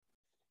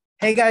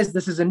Hey guys,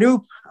 this is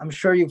Anoop. I'm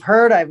sure you've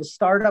heard I have a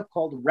startup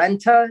called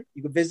Renta.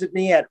 You can visit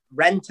me at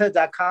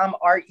renta.com,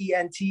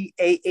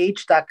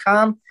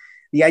 rentah.com.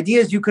 The idea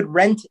is you could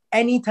rent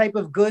any type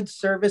of good,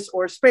 service,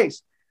 or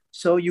space.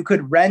 So you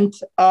could rent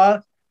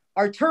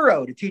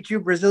Arturo to teach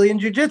you Brazilian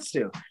Jiu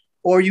Jitsu,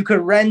 or you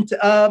could rent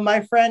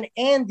my friend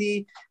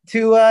Andy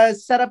to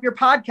set up your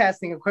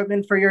podcasting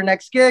equipment for your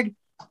next gig,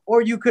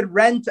 or you could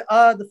rent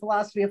the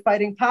Philosophy of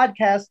Fighting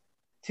podcast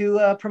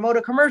to promote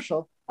a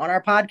commercial on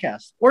our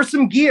podcast, or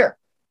some gear,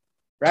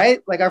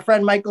 right? Like our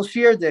friend Michael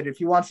Shear did, if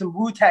you want some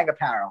Wu-Tang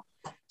apparel.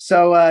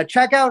 So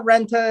check out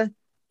Renta.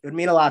 It would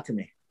mean a lot to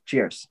me.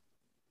 Cheers.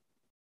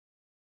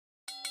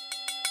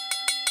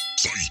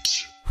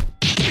 Fight.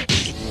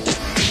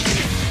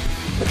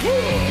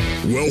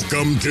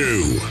 Welcome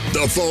to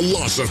the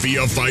Philosophy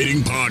of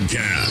Fighting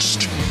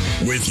podcast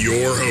with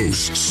your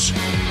hosts,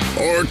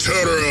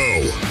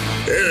 Arturo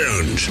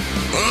and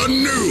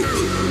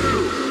Anoop.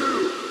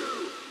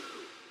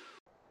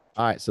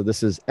 All right, so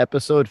this is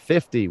episode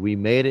 50. We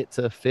made it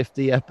to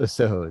 50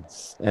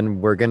 episodes, and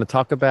we're going to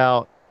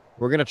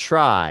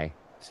try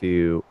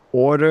to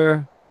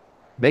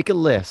make a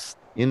list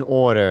in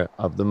order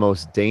of the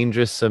most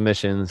dangerous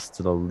submissions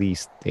to the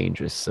least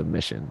dangerous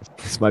submissions.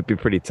 This might be a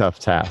pretty tough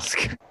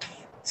task.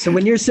 So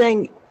when you're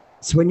saying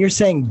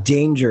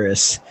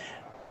dangerous,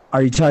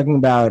 are you talking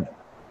about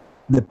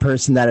the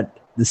person that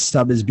the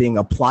sub is being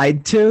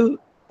applied to,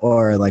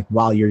 or like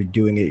while you're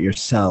doing it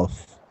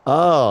yourself?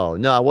 Oh,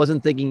 no, I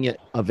wasn't thinking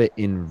of it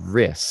in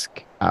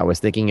risk. I was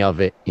thinking of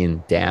it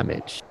in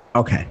damage.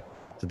 Okay.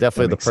 So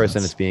definitely the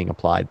person sense. it's being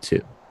applied to.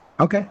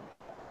 Okay.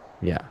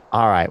 Yeah.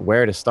 All right.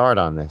 Where to start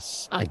on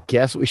this? I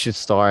guess we should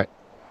start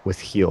with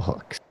heel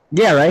hooks.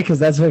 Yeah, right? Because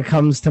that's what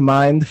comes to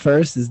mind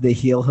first. Is the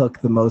heel hook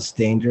the most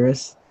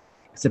dangerous?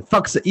 Because it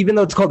fucks, even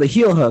though it's called a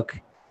heel hook,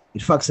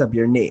 it fucks up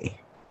your knee.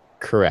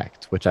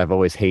 Correct. Which I've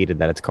always hated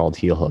that it's called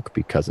heel hook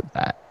because of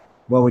that.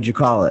 What would you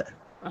call it?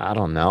 I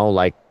don't know.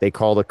 Like they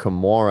call it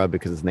Kimura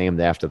because it's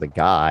named after the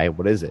guy.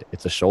 What is it?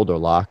 It's a shoulder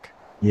lock.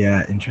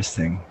 Yeah,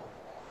 interesting.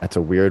 That's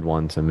a weird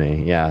one to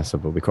me. Yeah. So,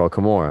 but we call it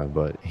Kimura,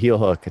 but heel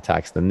hook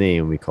attacks the knee,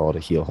 and we call it a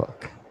heel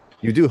hook.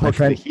 You do hook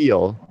the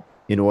heel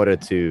in order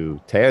to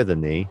tear the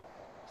knee.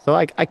 So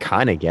I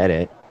kind of get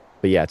it,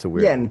 but yeah, it's a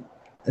weird. Yeah, and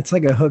it's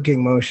like a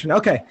hooking motion.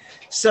 Okay,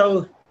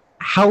 so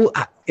how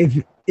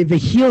if a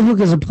heel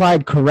hook is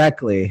applied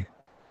correctly,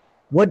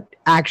 what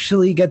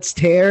actually gets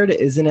teared?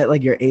 Isn't it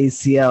like your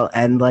ACL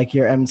and like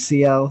your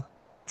MCL?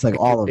 It's like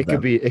all of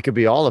them. It could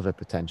be all of it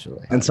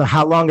potentially. And so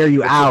how long are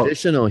you out?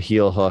 Traditional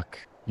heel hook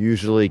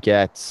usually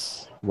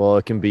gets, well,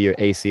 it can be your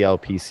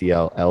ACL,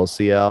 PCL,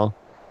 LCL,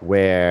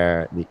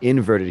 where the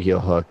inverted heel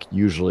hook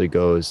usually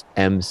goes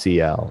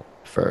MCL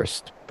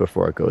first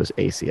before it goes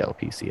ACL,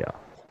 PCL.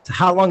 So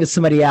how long is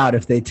somebody out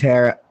if they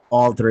tear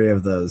all three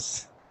of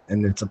those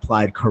and it's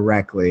applied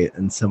correctly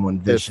and someone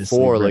viciously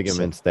There's 4 rips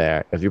ligaments it?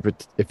 there.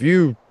 If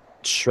you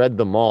shred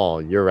them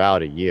all, you're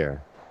out a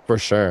year for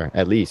sure,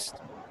 at least.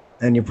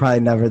 And you're probably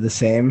never the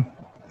same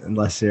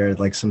unless you're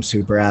like some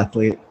super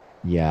athlete.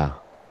 Yeah.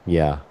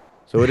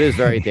 So it is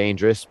very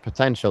dangerous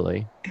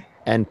potentially,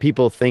 and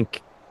people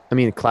think, I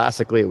mean,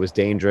 classically it was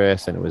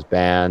dangerous and it was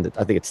banned.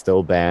 I think it's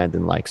still banned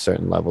in like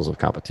certain levels of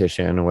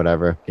competition or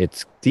whatever.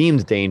 It's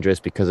deemed dangerous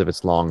because of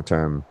its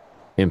long-term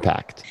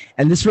impact.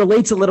 And this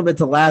relates a little bit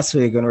to last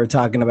week when we were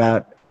talking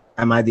about,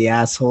 am I the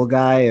asshole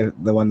guy?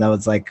 The one that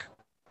was like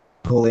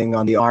pulling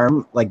on the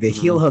arm, like the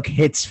heel hook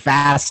hits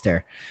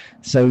faster.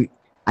 So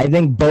I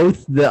think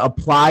both the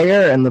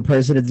applier and the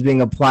person it's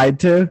being applied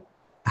to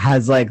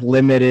has like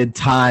limited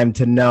time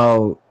to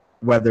know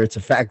whether it's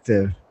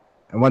effective.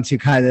 And once you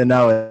kind of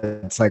know it,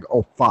 it's like,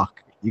 oh,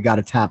 fuck, you got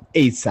to tap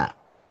ASAP.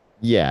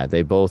 Yeah,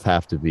 they both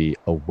have to be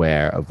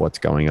aware of what's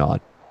going on.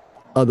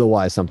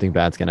 Otherwise, something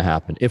bad's going to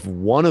happen. If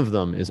one of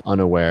them is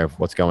unaware of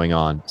what's going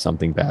on,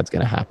 something bad's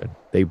going to happen.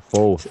 They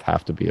both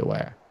have to be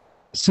aware.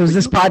 So is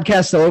this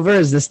podcast over?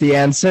 Is this the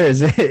answer?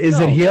 Is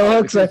it heel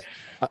hooks?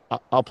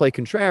 I'll play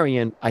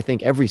contrarian. I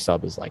think every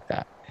sub is like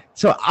that.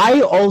 So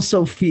I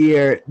also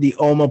fear the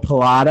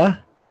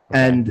omoplata,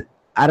 and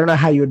I don't know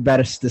how you would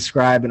best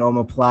describe an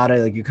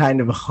omoplata. Like you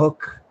kind of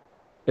hook.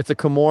 It's a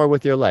Kimura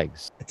with your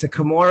legs. It's a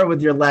Kimura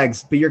with your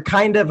legs, but you're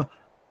kind of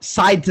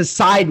side to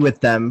side with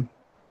them.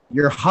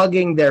 You're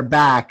hugging their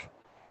back,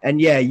 and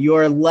yeah,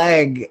 your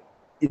leg,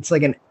 it's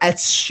like an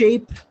S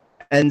shape,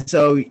 and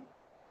so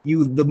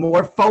the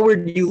more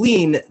forward you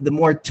lean, the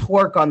more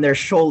torque on their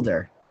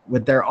shoulder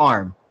with their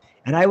arm.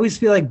 And I always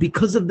feel like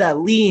because of that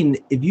lean,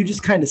 if you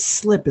just kind of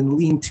slip and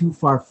lean too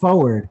far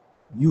forward,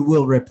 you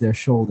will rip their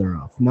shoulder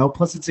off. No,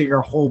 plus it's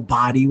your whole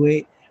body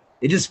weight.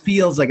 It just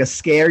feels like a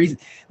scary,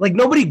 like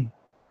nobody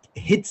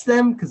hits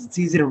them because it's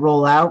easy to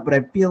roll out. But I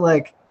feel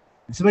like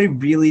if somebody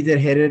really did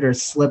hit it or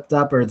slipped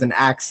up or it's an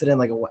accident,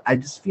 like I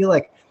just feel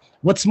like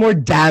what's more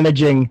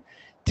damaging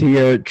to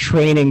your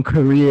training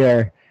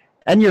career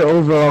and your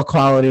overall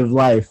quality of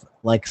life?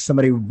 Like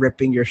somebody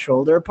ripping your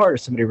shoulder apart or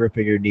somebody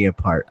ripping your knee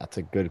apart? That's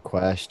a good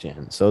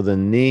question. So the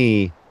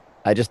knee,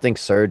 I just think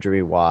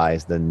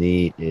surgery-wise, the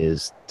knee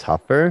is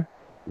tougher,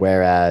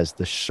 whereas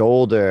the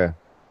shoulder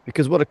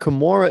Because what a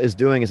Kimura is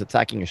doing is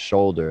attacking a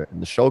shoulder,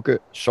 and the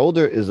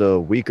shoulder is a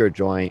weaker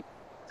joint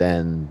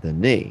than the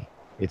knee.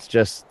 It's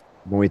just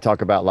when we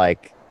talk about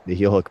like the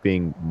heel hook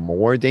being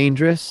more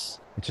dangerous,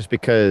 it's just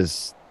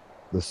because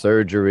the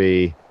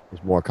surgery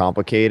is more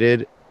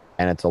complicated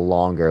and it's a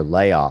longer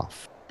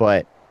layoff.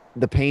 But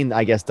the pain,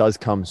 I guess, does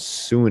come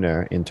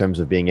sooner in terms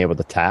of being able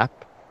to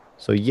tap.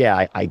 So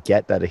yeah, I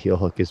get that a heel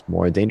hook is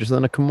more dangerous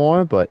than a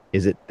Kimura, but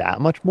is it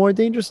that much more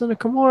dangerous than a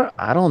Kimura?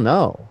 I don't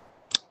know.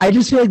 I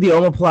just feel like the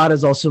omoplata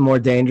is also more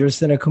dangerous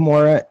than a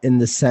Kimura in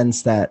the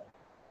sense that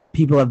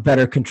people have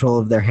better control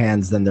of their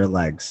hands than their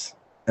legs.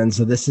 And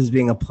so this is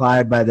being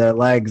applied by their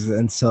legs.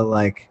 And so,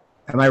 like,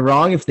 am I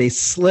wrong if they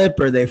slip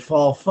or they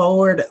fall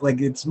forward? Like,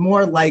 it's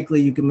more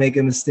likely you can make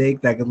a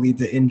mistake that could lead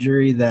to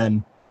injury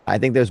than... I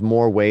think there's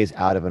more ways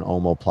out of an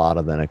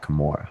omoplata than a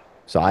Kimura.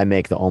 So I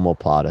make the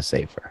omoplata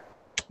safer.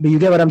 But you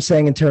get what I'm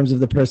saying in terms of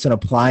the person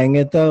applying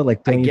it, though?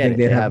 Like, don't I you get think it.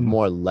 they'd They have have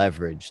more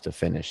leverage to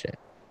finish it.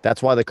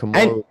 That's why the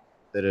Kimura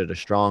considered a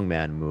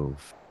strongman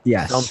move.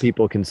 Yes. Some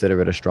people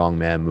consider it a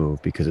strongman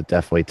move because it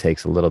definitely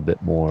takes a little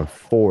bit more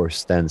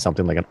force than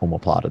something like an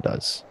omoplata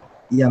does.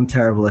 Yeah, I'm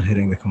terrible at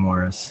hitting the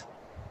Kimuras.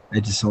 I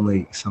just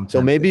only sometimes...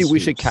 So maybe we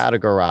sweeps. should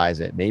categorize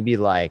it. Maybe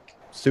like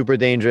super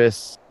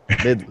dangerous,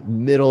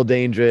 middle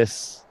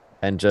dangerous,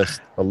 and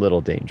just a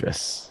little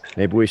dangerous.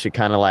 Maybe we should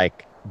kind of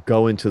like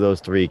go into those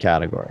three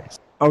categories.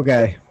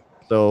 Okay.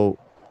 So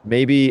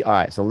maybe, all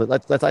right, so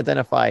let's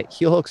identify.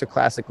 Heel hooks are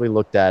classically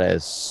looked at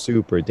as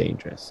super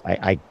dangerous.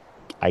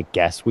 I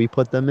guess we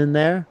put them in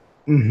there.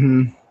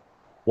 Mm-hmm.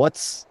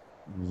 What's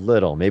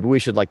little? Maybe we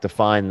should like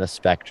define the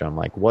spectrum.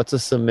 Like, what's a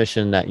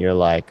submission that you're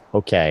like,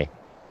 okay,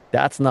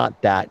 that's not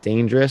that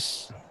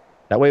dangerous.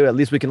 That way, at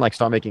least we can like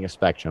start making a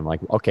spectrum. Like,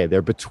 okay,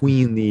 they're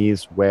between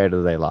these. Where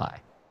do they lie?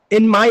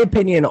 In my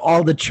opinion,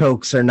 all the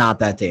chokes are not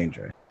that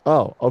dangerous.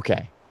 Oh,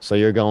 okay. So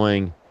you're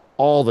going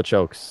all the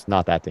chokes,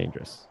 not that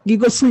dangerous. You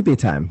go sleepy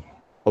time.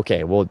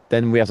 Okay, well,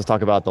 then we have to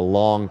talk about the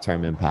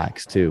long-term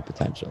impacts too,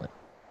 potentially.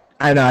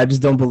 I know. I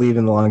just don't believe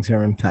in the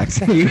long-term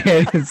impacts. You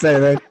can't say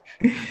that.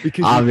 Because you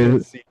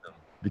can't see them.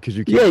 Because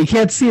you can't. Yeah, you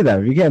can't see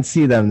them. You can't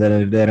see them,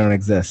 then they don't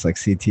exist, like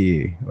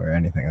CTE or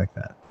anything like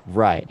that.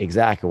 Right,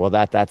 exactly. Well,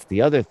 that's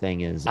the other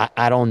thing is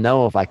I don't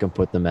know if I can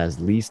put them as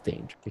least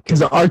danger.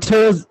 Because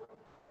Arturo's...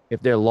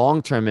 If their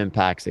long-term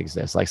impacts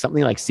exist, like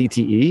something like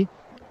CTE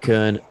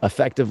can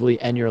effectively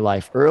end your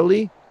life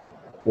early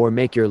or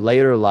make your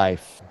later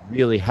life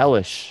really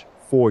hellish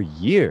for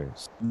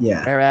years.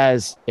 Yeah.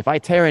 Whereas if I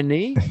tear a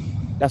knee,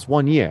 that's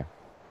 1 year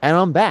and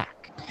I'm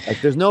back.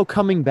 Like there's no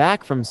coming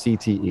back from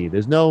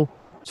CTE.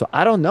 So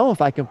I don't know if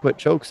I can put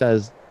chokes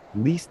as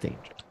least danger.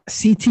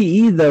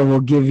 CTE, though, will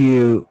give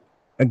you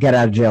a get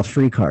out of jail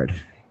free card.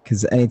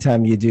 Because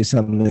anytime you do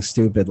something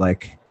stupid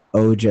like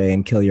OJ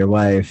and kill your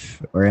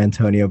wife or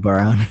Antonio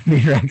Brown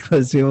be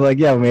reckless, people are like,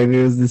 yeah, maybe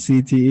it was the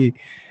CTE.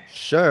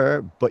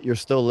 Sure, but you're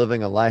still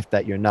living a life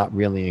that you're not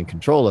really in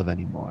control of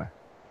anymore.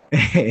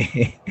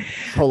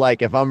 So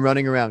like if I'm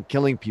running around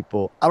killing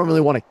people, I don't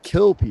really want to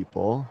kill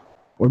people.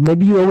 Or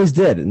maybe you always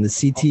did and the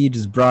CTE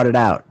just brought it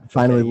out,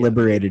 finally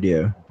liberated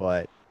you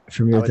But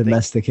from your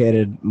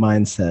domesticated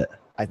mindset.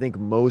 I think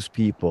most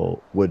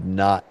people would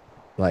not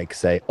like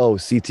say, oh,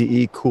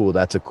 CTE, cool,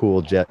 that's a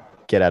cool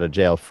get out of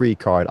jail free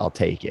card, I'll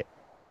take it.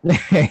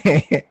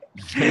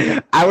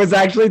 I was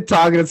actually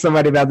talking to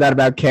somebody about that,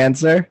 about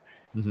cancer.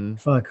 Mm-hmm.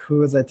 Fuck, who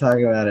was I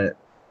talking about it?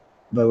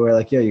 But we're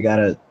like, yo, you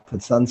gotta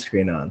put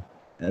sunscreen on.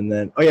 And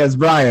then, oh yeah, it's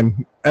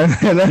Brian. And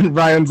then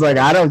Brian's like,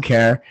 I don't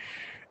care.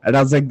 And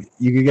I was like,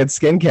 you could get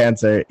skin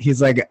cancer.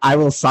 He's like, I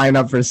will sign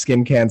up for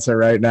skin cancer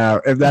right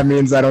now if that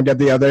means I don't get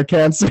the other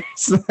cancers.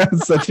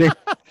 That's such a...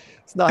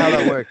 It's not how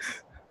that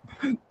works.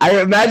 I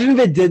imagine if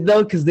it did,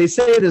 though, because they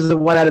say there's a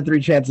 1 out of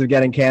 3 chance of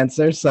getting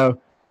cancer. So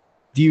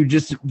do you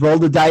just roll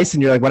the dice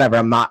and you're like, whatever,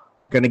 I'm not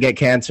going to get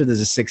cancer.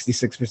 There's a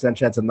 66%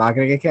 chance I'm not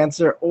going to get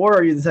cancer. Or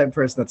are you the type of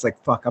person that's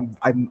like, fuck,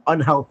 I'm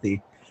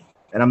unhealthy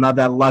and I'm not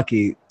that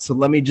lucky. So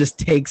let me just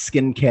take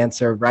skin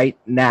cancer right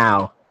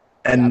now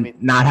and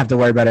not have to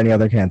worry about any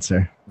other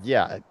cancer.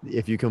 Yeah,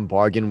 if you can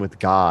bargain with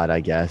God, I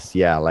guess.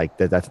 Yeah, like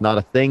that's not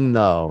a thing,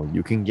 though.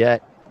 You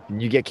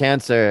get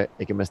cancer,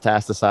 it can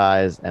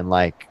metastasize and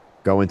like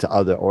go into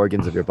other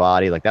organs of your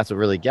body. Like that's what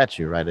really gets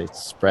you, right? It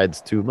spreads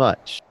too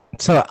much.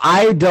 So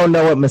I don't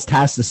know what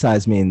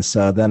metastasize means.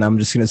 So then I'm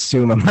just going to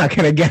assume I'm not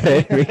going to get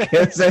it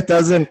because it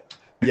doesn't.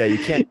 Yeah, you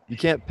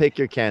can't pick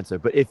your cancer.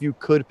 But if you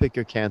could pick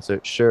your cancer,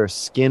 sure,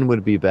 skin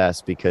would be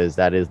best because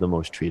that is the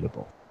most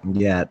treatable.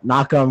 Yeah,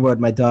 knock on wood,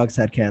 my dog's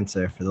had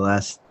cancer for the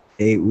last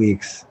 8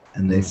 weeks.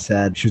 And they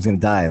said she was going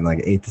to die in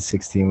like 8 to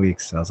 16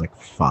 weeks. So I was like,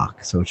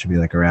 fuck. So it should be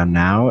like around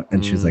now.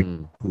 And she was like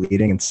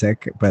bleeding and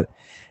sick. But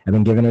I've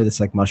been giving her this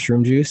like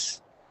mushroom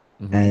juice.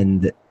 Mm-hmm.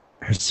 And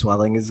her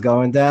swelling is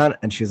going down.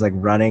 And she's like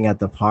running at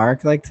the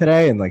park like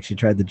today. And like she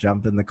tried to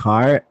jump in the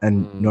car.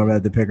 And Norma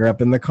had to pick her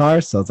up in the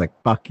car. So I was like,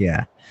 fuck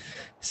yeah.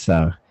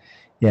 So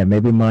yeah,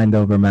 maybe mind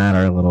over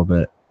matter a little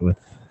bit with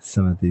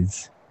some of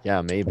these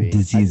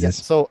diseases.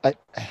 So if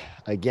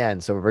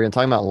we're going to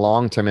talk about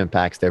long-term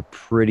impacts, they're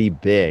pretty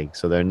big.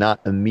 So they're not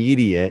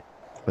immediate.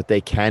 but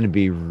they can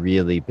be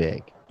really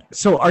big.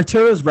 So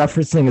Arturo's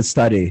referencing a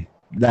study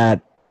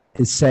that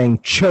is saying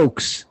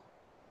chokes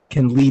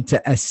can lead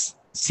to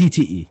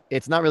CTE.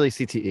 It's not really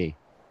CTE.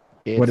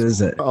 It's What is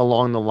it?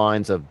 along the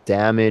lines of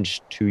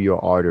damage to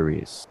your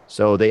arteries.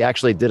 So they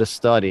actually did a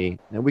study,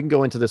 and we can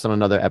go into this on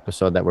another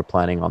episode that we're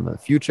planning on the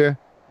future.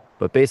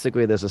 But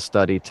basically, there's a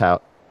study,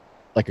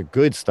 like a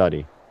good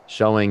study,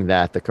 showing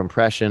that the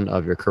compression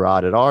of your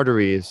carotid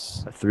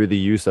arteries through the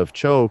use of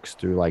chokes,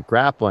 through like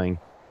grappling,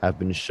 have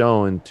been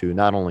shown to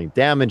not only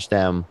damage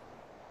them,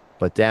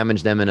 but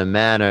damage them in a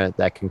manner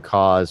that can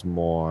cause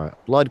more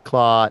blood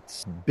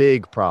clots,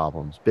 big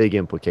problems, big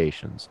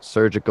implications,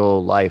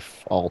 surgical,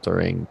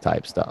 life-altering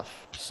type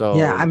stuff. So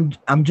Yeah,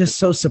 I'm just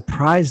so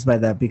surprised by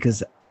that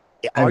because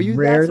are you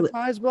that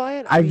surprised by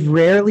it? I've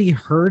rarely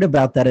heard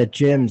about that at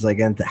gyms. Like,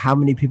 and how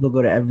many people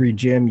go to every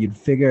gym? You'd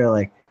figure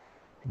like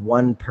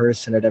one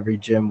person at every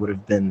gym would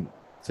have been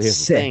So here's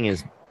sick. the thing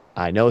is,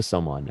 I know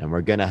someone, and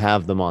we're gonna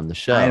have them on the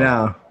show. I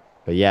know.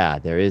 But yeah,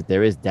 there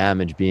is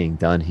damage being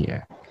done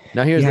here.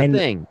 Now here's Yeah, the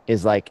thing: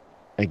 is like,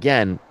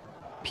 again,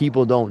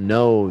 people don't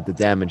know the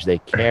damage they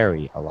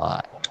carry a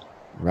lot,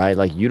 right?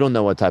 Like you don't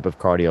know what type of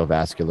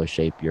cardiovascular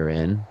shape you're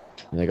in.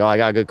 You're like, oh, I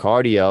got good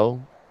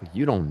cardio. But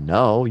you don't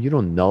know. You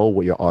don't know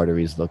what your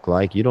arteries look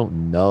like. You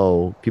don't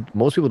know.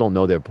 Most people don't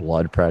know their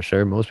blood pressure.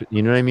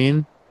 You know what I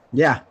mean?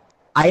 Yeah.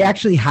 I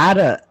actually had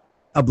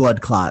a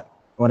blood clot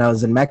when I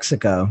was in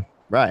Mexico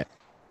Right.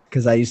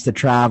 because I used to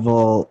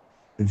travel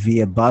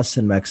via bus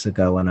in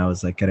Mexico when I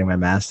was like getting my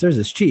master's.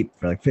 It's cheap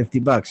for like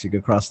 $50. You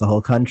could cross the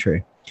whole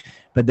country,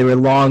 but they were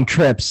long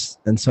trips.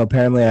 And so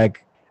apparently I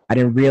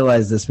didn't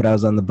realize this, but I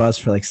was on the bus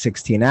for like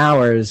 16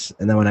 hours.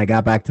 And then when I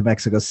got back to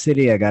Mexico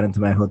City, I got into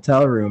my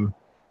hotel room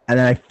and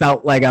then I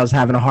felt like I was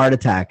having a heart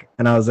attack.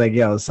 And I was like,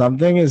 yo,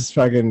 something is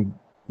fucking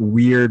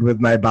weird with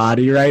my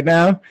body right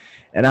now.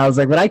 And I was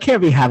like, but I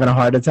can't be having a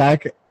heart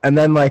attack. And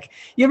then like,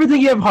 you ever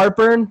think you have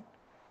heartburn?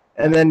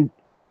 And then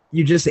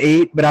you just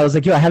ate, but I was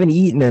like, yo, I haven't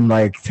eaten in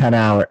like 10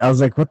 hours. I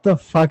was like, what the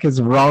fuck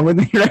is wrong with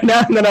me right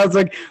now? And then I was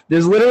like,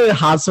 there's literally a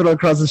hospital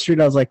across the street.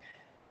 I was like,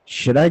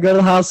 should I go to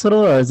the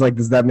hospital? Or is like,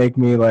 does that make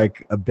me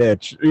like a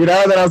bitch? You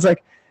know? And then I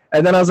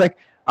was like,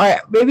 all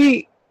right,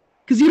 maybe,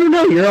 because you don't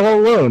know, you're all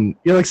alone.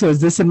 You're like, so is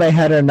this in my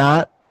head or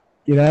not?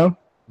 You know?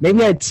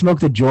 Maybe I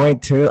smoked a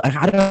joint too.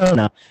 I don't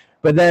know.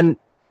 But then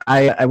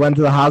I went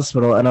to the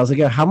hospital and I was like,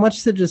 yo, how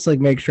much to just like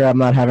make sure I'm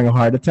not having a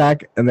heart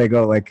attack? And they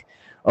go like,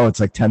 oh, it's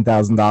like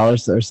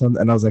 $10,000 or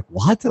something. And I was like,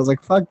 what? I was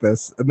like, fuck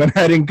this. And then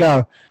I didn't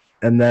go.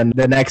 And then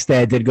the next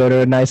day I did go to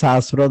a nice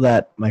hospital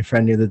that my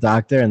friend knew the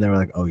doctor. And they were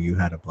like, oh, you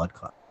had a blood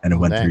clot. And it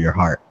went through your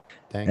heart.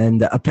 Dang.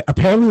 And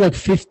apparently like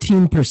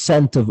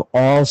 15% of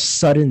all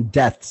sudden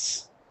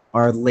deaths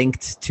are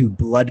linked to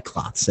blood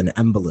clots and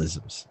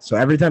embolisms. So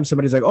every time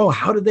somebody's like, oh,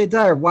 how did they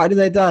die? Or why did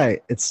they die?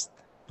 It's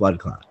blood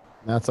clot.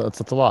 That's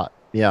a lot.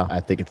 Yeah, I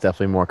think it's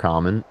definitely more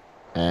common.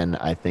 And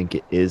I think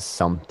it is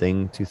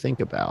something to think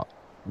about.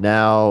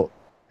 Now,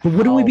 But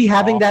wouldn't we be how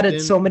having that at often-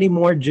 so many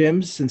more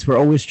gyms since we're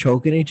always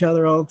choking each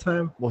other all the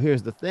time? Well,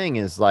 here's the thing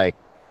is like,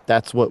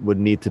 that's what would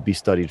need to be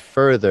studied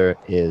further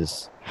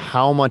is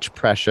how much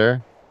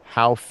pressure,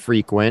 how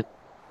frequent,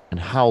 and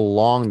how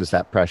long does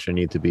that pressure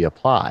need to be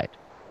applied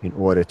in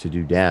order to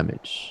do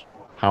damage?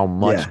 How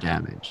much Yeah.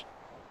 damage?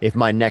 If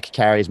my neck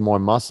carries more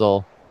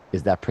muscle,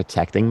 is that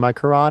protecting my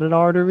carotid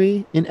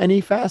artery in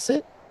any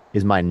facet?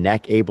 Is my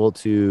neck able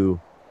to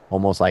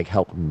almost like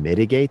help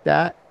mitigate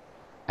that?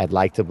 I'd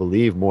like to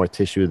believe more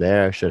tissue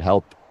there should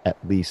help at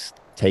least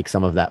take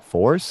some of that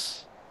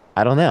force.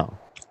 I don't know.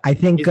 I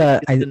think Is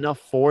it enough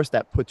force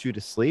that puts you to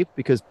sleep?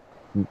 Because,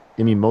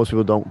 I mean, most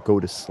people don't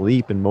go to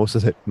sleep, and most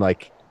of it,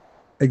 like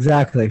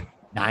exactly.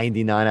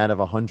 99 out of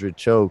 100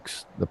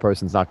 chokes, the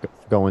person's not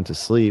going to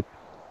sleep.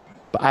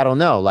 But I don't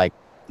know. Like,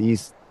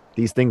 these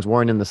things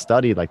weren't in the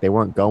study. Like, they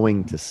weren't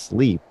going to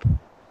sleep,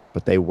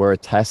 but they were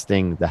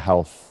testing the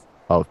health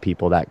of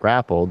people that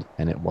grappled,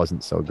 and it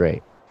wasn't so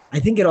great. I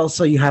think it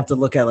also you have to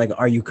look at like,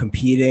 are you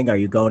competing? Are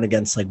you going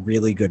against like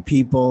really good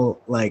people?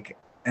 Like,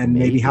 and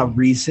maybe how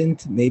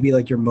recent? Maybe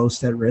like you're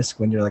most at risk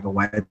when you're like a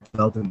white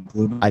belt and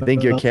blue belt. I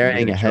think you're and carrying a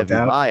getting heavy choked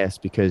out. bias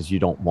because you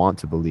don't want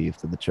to believe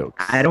to the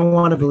chokes. I don't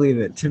want to believe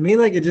it. To me,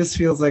 like it just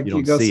feels like You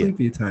you, don't go see it.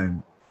 sleepy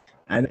time.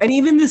 And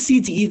even the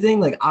CTE thing,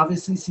 like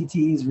obviously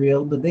CTE is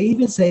real, but they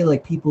even say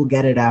like people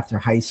get it after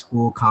high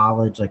school,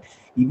 college, like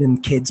even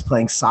kids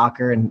playing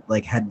soccer and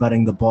like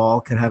headbutting the ball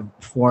could have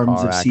forms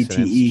Car of accidents.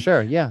 CTE.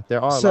 Sure, yeah,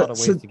 there are a So- lot of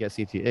ways so- to get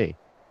CTE.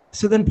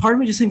 So then part of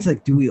me just thinks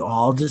like, do we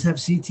all just have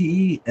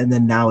CTE? And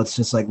then now it's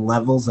just like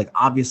levels. Like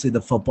obviously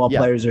the football Yeah.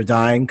 players are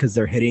dying because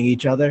they're hitting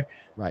each other,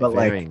 Right, but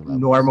like varying levels.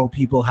 normal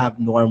people have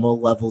normal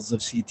levels of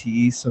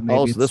CTE. So maybe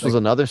Oh, it's so this was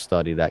like- another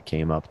study that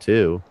came up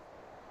too.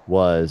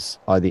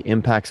 Are the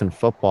impacts in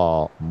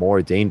football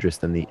more dangerous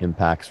than the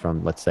impacts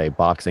from, let's say,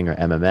 boxing or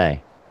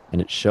MMA? And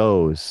it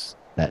shows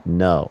that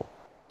no.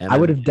 I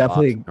would have MMA and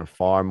definitely- boxing are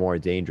far more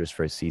dangerous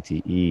for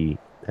CTE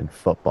than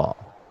football.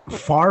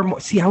 far more.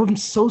 See, I'm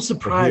so here's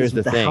surprised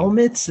with the the thing.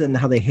 helmets and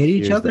how they hit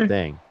each Here's other. the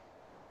thing.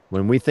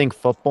 When we think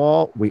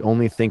football, we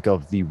only think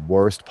of the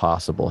worst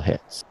possible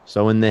hits.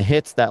 So in the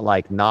hits that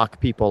like knock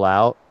people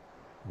out,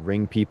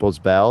 ring people's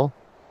bell,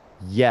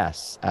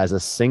 yes, as a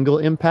single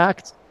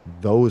impact,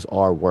 those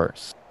are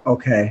worse.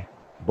 Okay.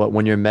 But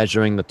when you're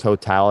measuring the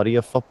totality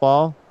of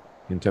football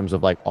in terms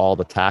of like all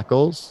the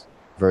tackles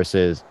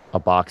versus a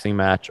boxing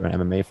match or an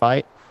MMA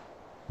fight,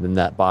 then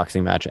that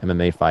boxing match or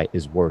MMA fight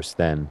is worse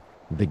than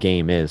the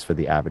game is for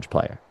the average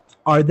player.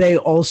 Are they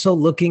also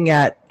looking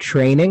at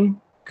training?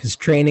 Because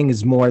training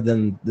is more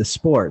than the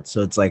sport.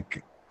 So it's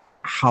like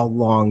how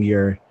long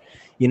you're,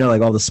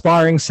 like all the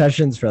sparring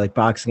sessions for like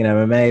boxing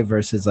and MMA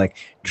versus like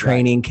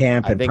training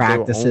camp and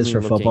practices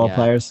for football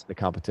players. The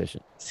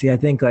competition. See, I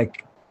think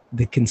like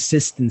the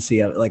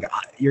consistency of like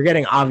you're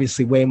getting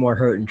obviously way more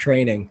hurt in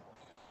training.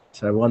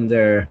 So I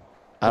wonder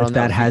if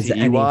that has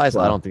any wise,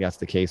 I don't think that's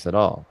the case at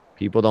all.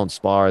 People don't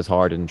spar as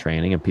hard in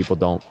training and people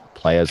don't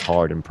play as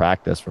hard in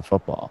practice for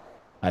football.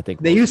 I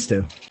think they used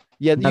to.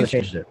 Yeah, they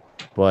changed it.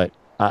 But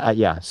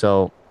yeah,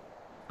 so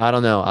I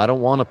don't know. I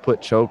don't want to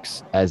put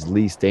chokes as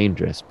least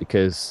dangerous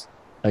because,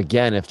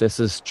 again, if this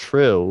is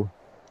true,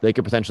 they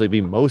could potentially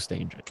be most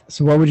dangerous.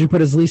 So what would you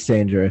put as least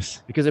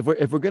dangerous? Because if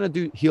we're gonna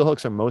do heel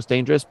hooks are most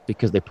dangerous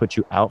because they put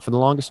you out for the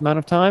longest amount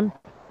of time,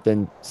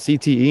 then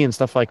CTE and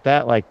stuff like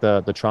that, like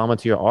the trauma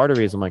to your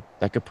arteries, I'm like,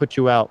 that could put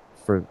you out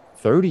for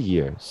 30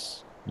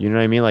 years. You know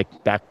what I mean?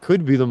 Like that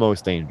could be the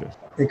most dangerous.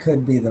 It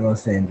could be the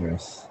most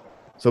dangerous.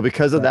 So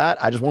because of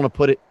that, I just want to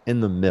put it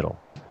in the middle.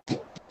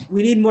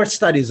 We need more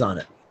studies on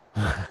it.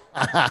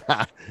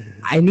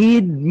 I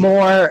need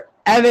more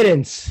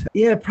evidence.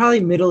 Yeah,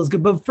 probably middle is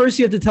good. But first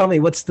you have to tell me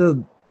what's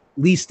the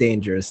least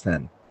dangerous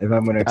then, if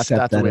I'm going to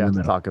accept that in the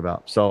middle. Talk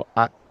about. So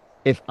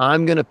if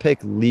I'm going to pick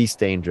least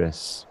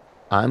dangerous,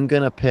 I'm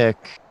going to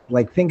pick...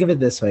 Like, think of it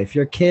this way. If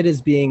your kid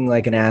is being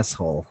like an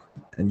asshole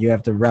and you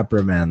have to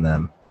reprimand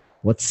them,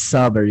 what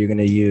sub are you going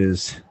to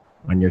use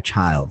on your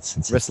child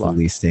since it's the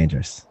least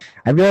dangerous?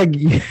 I feel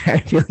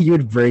like you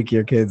would break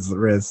your kid's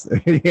wrist.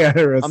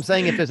 I'm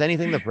saying if there's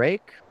anything to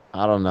break,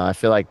 I don't know. I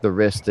feel like the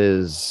wrist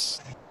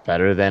is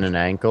better than an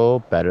ankle,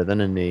 better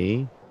than a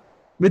knee.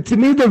 But to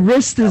me, the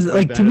wrist is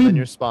like better than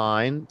your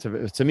spine.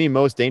 To me,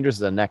 most dangerous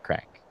is a neck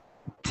crank.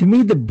 To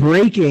me, the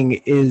breaking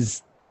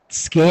is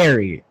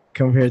scary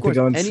compared to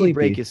going sleepy. Any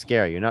break is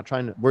scary. You're not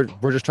trying to.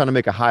 We're just trying to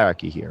make a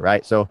hierarchy here,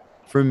 right? So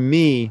for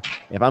me,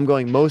 if I'm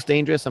going most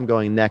dangerous, I'm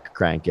going neck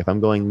crank. If I'm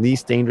going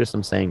least dangerous,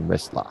 I'm saying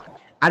wrist lock.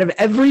 Out of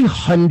every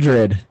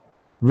 100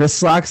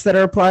 wrist locks that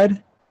are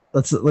applied,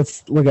 let's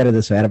look at it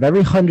this way. Out of every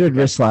 100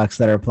 wrist locks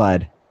that are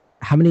applied,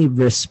 how many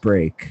wrists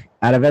break?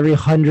 Out of every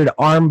 100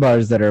 arm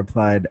bars that are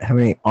applied, how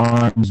many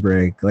arms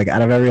break? Like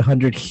out of every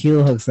 100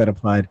 heel hooks that are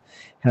applied,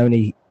 how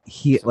many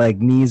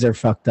knees are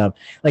fucked up?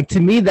 Like to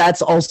me,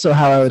 that's also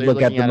how I would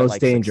look at the most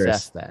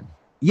dangerous. Then.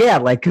 Yeah,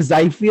 like because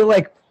I feel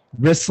like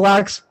wrist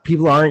locks,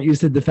 people aren't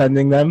used to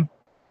defending them,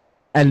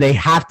 and they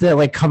have to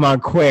like come on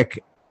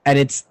quick, and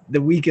it's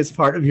the weakest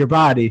part of your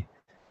body.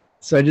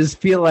 So I just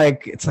feel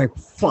like it's like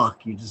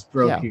fuck, you just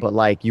broke. Yeah, but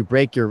like you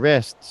break your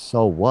wrist,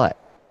 so what?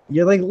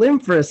 You're like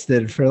limp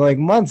wristed for like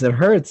months. It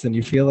hurts, and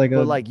you feel like.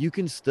 But like you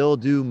can still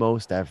do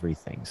most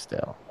everything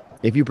still.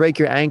 If you break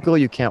your ankle,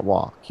 you can't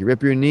walk. You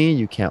rip your knee,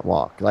 you can't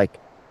walk. Like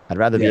I'd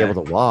rather be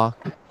able to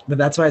walk. But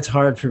that's why it's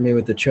hard for me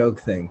with the choke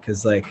thing,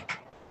 because like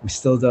we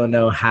still don't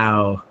know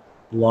how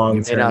long.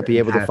 You may not be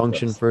able to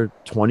function for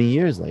 20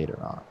 years later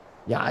on.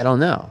 Yeah, I don't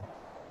know.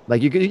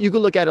 Like you could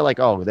look at it like,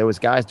 oh, there was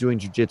guys doing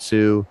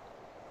jiu-jitsu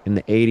in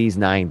the 80s,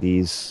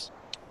 90s,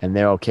 and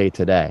they're okay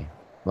today.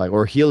 Like,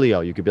 or Helio,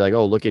 you could be like,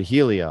 oh, look at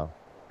Helio.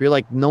 You're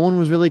like, no one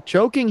was really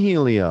choking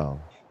Helio.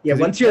 Yeah,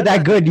 once you're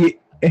that good, you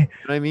know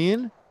what I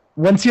mean?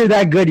 Once you're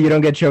that good, you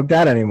don't get choked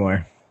out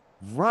anymore.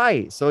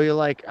 Right. So you're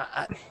like,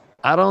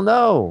 I don't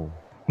know.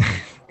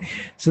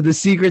 So the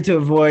secret to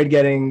avoid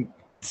getting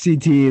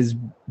CT is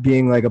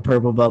being like a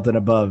purple belt and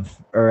above,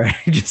 or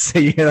just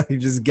say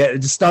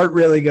just start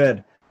really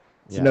good,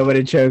 so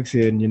nobody chokes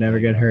you and you never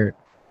get hurt.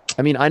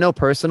 I mean, I know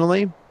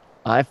personally,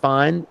 I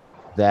find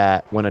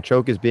that when a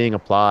choke is being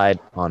applied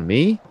on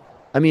me,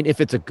 I mean,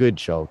 if it's a good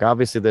choke,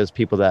 obviously there's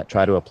people that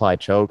try to apply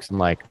chokes and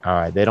like, all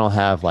right, they don't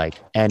have like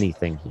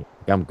anything here.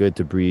 I'm good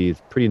to breathe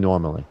pretty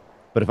normally.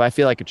 But if I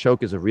feel like a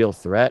choke is a real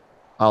threat,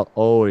 I'll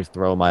always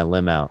throw my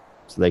limb out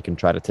so they can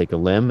try to take a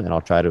limb, and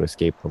I'll try to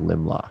escape the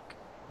limb lock.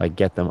 Like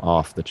get them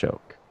off the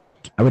choke.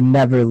 I would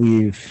never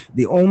leave.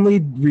 The only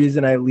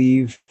reason I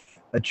leave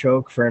a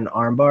choke for an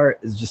armbar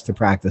is just to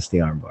practice the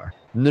armbar.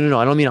 No.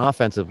 I don't mean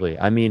offensively.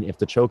 I mean, if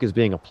the choke is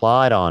being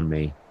applied on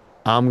me,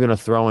 I'm going to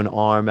throw an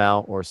arm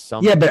out or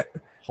something. Yeah, but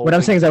what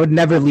I'm saying is I would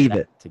never leave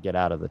it. To get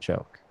out of the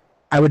choke.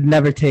 I would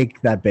never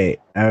take that bait.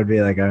 I would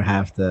be like, I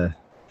have to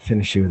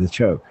finish you with a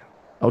choke.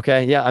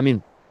 Okay, yeah, I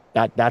mean,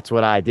 that's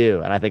what I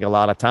do. And I think a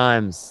lot of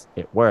times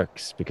it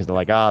works because they're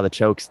like, the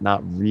choke's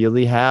not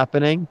really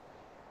happening.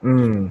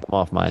 Come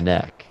off my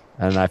neck.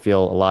 And I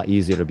feel a lot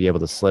easier to be able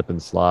to slip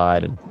and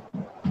slide and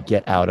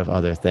get out of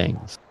other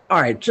things.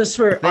 All right, just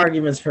for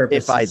argument's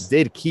purposes. If I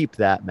did keep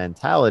that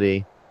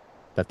mentality,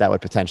 that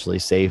would potentially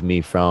save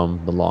me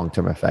from the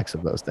long-term effects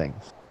of those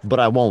things. But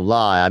I won't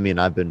lie. I mean,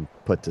 I've been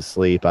put to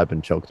sleep. I've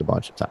been choked a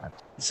bunch of times.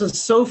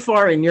 So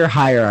far in your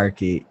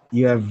hierarchy,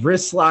 you have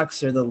wrist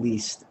locks are the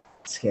least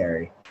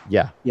scary.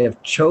 Yeah. You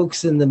have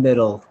chokes in the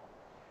middle,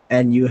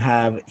 and you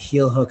have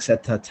heel hooks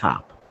at the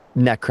top.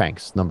 Neck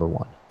cranks, number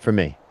one for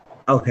me.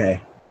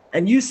 Okay.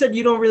 And you said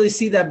you don't really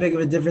see that big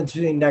of a difference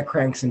between neck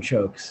cranks and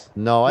chokes.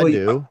 No, I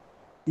do.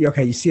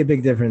 Okay, you see a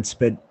big difference,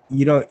 but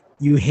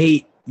you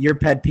hate, your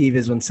pet peeve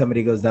is when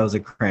somebody goes, that was a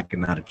crank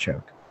and not a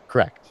choke.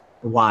 Correct.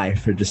 Why?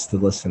 For just the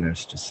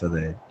listeners, just so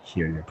they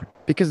hear your.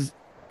 Because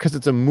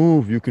it's a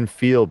move you can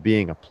feel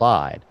being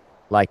applied.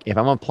 Like if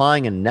I'm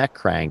applying a neck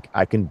crank,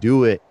 I can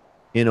do it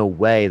in a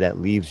way that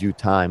leaves you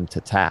time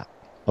to tap.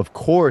 Of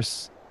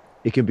course,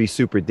 it can be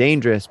super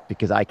dangerous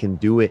because I can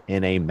do it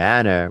in a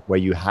manner where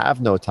you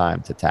have no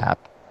time to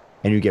tap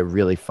and you get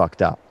really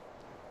fucked up.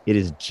 It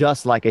is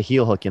just like a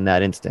heel hook in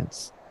that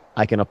instance.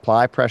 I can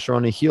apply pressure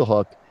on a heel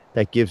hook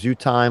that gives you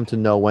time to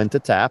know when to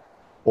tap,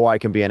 or I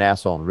can be an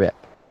asshole and rip,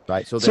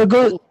 right? So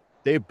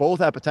they both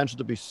have potential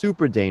to be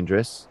super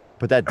dangerous,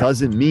 but that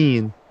doesn't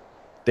mean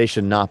they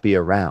should not be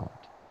around.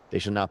 They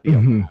should not be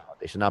allowed.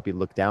 They should not be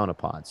looked down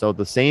upon. So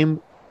the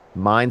same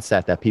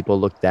mindset that people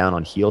look down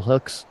on heel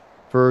hooks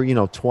for,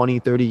 20,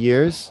 30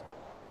 years,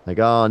 like,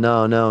 oh,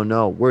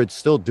 no. We're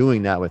still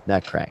doing that with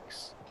neck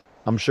cranks.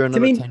 I'm sure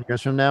another 10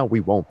 years from now, we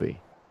won't be.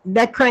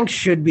 Neck cranks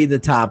should be the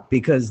top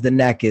because the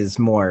neck is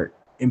more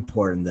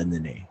important than the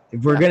knee.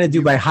 If we're going to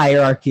do by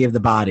hierarchy of the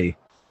body.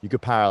 You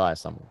could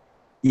paralyze someone.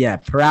 Yeah,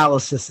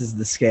 paralysis is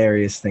the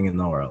scariest thing in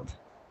the world.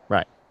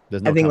 Right.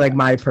 I think like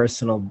my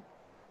personal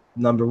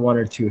number 1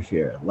 or 2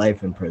 fear,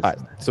 life in prison. All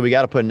right, so we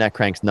got to put neck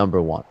cranks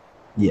number 1.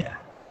 Yeah.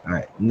 All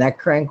right. Neck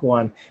crank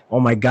 1. Oh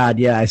my God.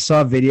 Yeah. I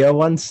saw a video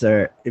once,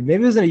 or maybe it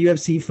was in a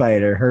UFC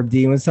fight, or Herb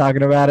Dean was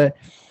talking about it,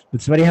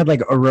 but somebody had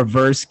like a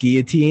reverse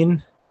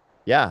guillotine.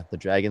 Yeah. The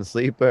dragon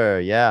sleeper.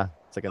 Yeah.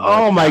 It's like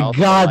oh my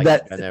God. Like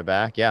that in their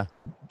back. Yeah.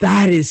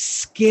 That is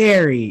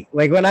scary.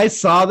 Like when I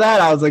saw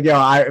that, I was like, yo,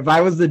 if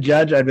I was the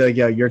judge, I'd be like,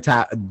 yo, you're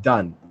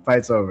done.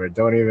 Fight's over.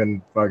 Don't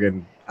even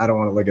fucking, I don't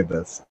want to look at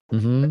this.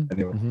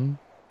 Anyway.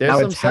 There's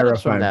some setups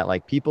terrifying from that.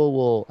 Like people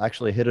will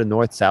actually hit a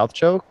north-south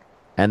choke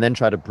and then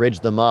try to bridge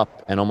them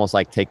up and almost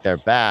like take their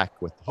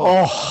back with the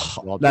hook.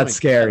 Oh, that's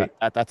scary.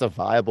 That's a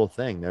viable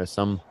thing. There's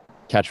some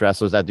catch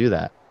wrestlers that do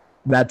that.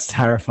 That's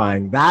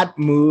terrifying. That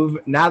move,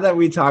 now that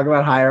we talk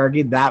about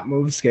hierarchy, that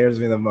move scares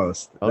me the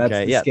most. Okay,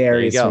 that's the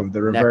scariest move,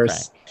 the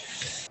reverse.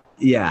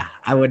 Yeah,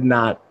 I would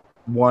not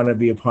want to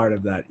be a part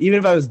of that. Even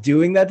if I was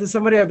doing that to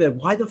somebody, I'd be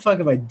like, why the fuck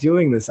am I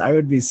doing this? I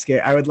would be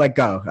scared. I would let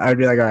go. I would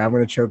be like, all right, I'm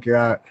going to choke you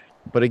out.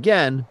 But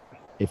again,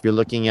 if you're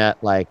looking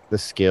at like the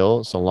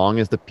skill, so long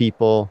as the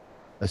people,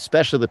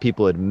 especially the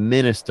people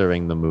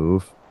administering the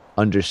move,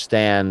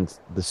 understand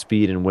the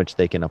speed in which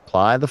they can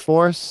apply the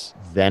force,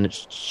 then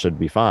it should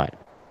be fine.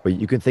 But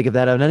you can think of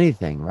that on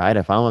anything, right?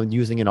 If I'm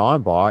using an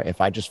arm bar,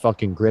 if I just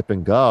fucking grip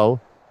and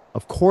go,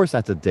 of course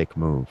that's a dick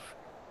move.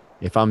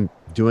 If I'm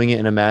doing it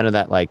in a manner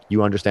that like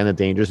you understand the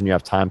dangers and you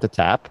have time to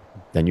tap,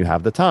 then you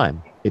have the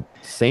time.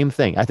 Same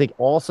thing. I think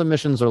all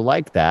submissions are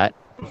like that.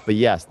 But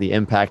yes, the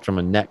impact from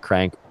a neck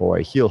crank or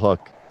a heel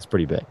hook is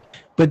pretty big.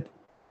 But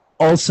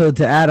also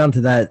to add on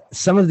to that,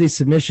 some of these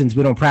submissions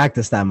we don't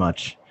practice that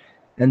much.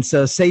 And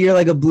so say you're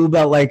like a blue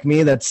belt like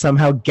me that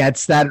somehow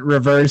gets that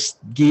reverse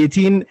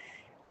guillotine.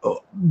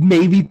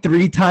 Maybe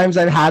 3 times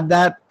I've had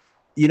that,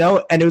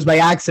 and it was by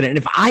accident. And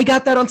if I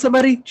got that on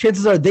somebody,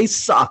 chances are they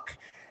suck.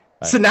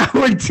 Right. So now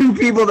we're 2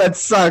 people that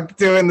suck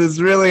doing this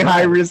really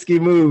high risky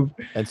move.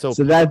 And so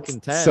that's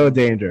so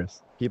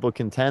dangerous. People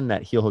contend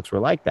that heel hooks were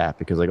like that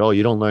because like, oh,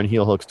 you don't learn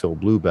heel hooks till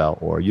blue belt,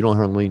 or you don't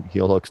learn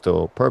heel hooks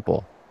till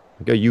purple.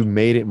 Like, oh, you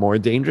made it more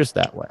dangerous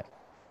that way.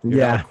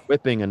 You're not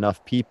equipping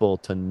enough people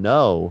to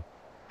know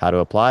how to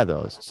apply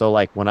those. So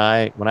like when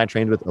I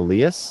trained with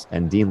Elias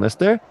and Dean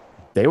Lister,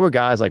 they were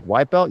guys like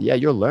white belt. Yeah,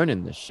 you're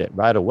learning this shit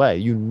right away.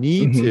 You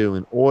need to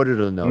in order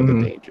to know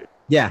the danger.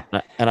 Yeah.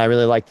 And I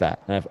really like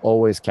that. And I've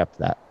always kept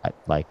that.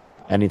 Like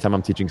anytime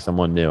I'm teaching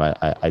someone new,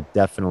 I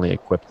definitely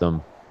equip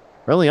them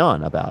early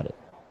on about it.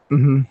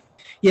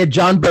 Yeah,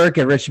 John Burke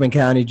at Richmond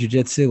County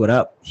Jiu-Jitsu, what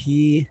up?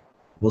 He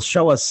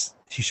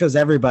shows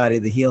everybody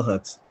the heel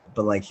hooks,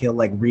 but like he'll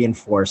like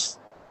reinforce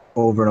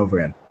over and over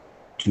again.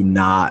 Do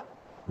not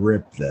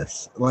rip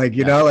this. Like,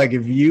 like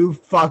if you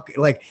fuck,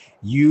 like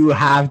you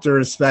have to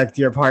respect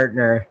your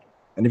partner.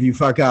 And if you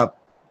fuck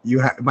up,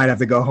 you might have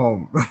to go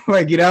home.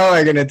 Like,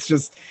 and it's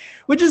just,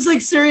 which is like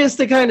serious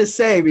to kind of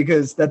say,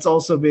 because that's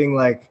also being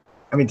like,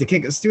 I mean, to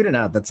kick a student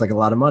out, that's like a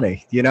lot of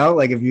money,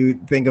 like if you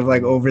think of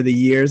like over the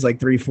years, like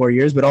 3-4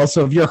 years, but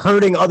also if you're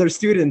hurting other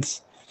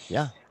students.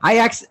 Yeah. I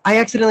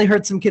accidentally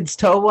hurt some kid's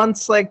toe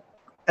once, like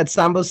at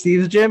Sambo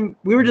Steve's gym.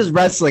 We were just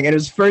wrestling and it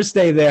was first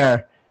day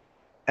there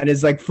and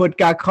his like foot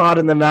got caught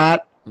in the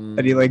mat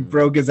and he like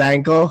broke his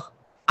ankle.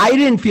 I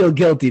didn't feel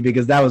guilty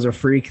because that was a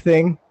freak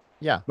thing.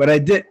 Yeah. But I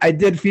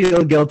did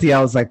feel guilty.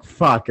 I was like,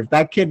 fuck, if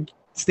that kid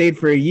stayed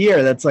for a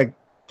year, that's like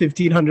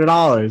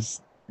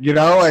 $1,500.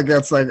 Like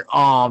it's like,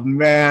 oh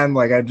man,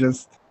 like I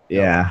just,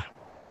 yeah.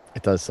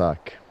 It does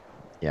suck.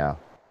 Yeah.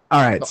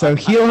 All right, so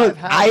I've- heel hook.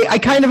 I've had I my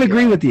kind of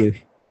agree MCL. with you.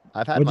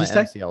 I've had What'd my you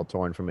say? MCL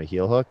torn from a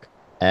heel hook,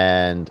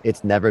 and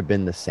it's never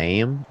been the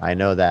same. I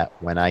know that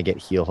when I get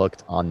heel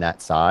hooked on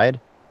that side,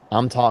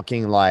 I'm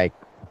talking like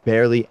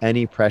barely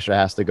any pressure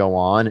has to go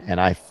on, and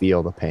I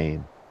feel the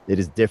pain. It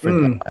is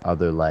different than my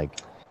other leg.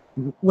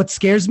 What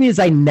scares me is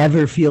I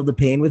never feel the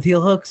pain with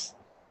heel hooks,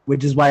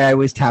 which is why I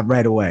always tap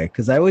right away.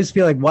 Because I always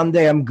feel like one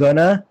day I'm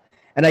gonna,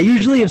 and I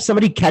usually, if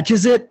somebody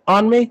catches it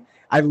on me,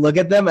 I look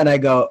at them and I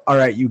go, all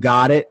right, you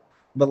got it.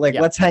 But like,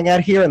 Yeah. let's hang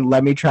out here and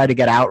let me try to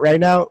get out right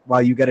now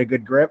while you get a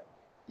good grip.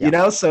 Yeah. You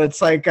know, so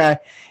it's like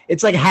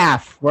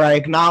half where I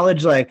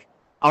acknowledge like,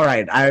 all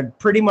right, I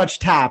pretty much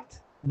tapped,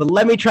 but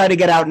let me try to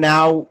get out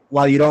now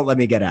while you don't let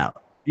me get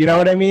out. You know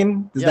what I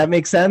mean? Does Yeah. that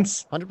make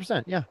sense?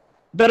 100%. Yeah.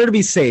 Better to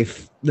be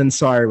safe than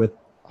sorry with,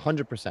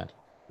 100%.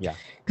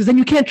 because then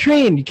you can't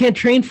train. You can't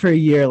train for a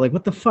year. Like,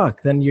 what the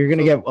fuck? Then you're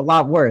gonna So- get a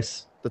lot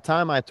worse. The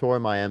time I tore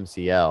my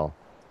MCL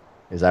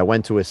is I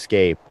went to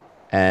escape,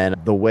 and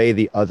the way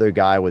the other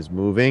guy was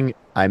moving,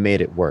 I made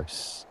it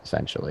worse,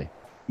 essentially.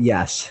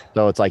 Yes.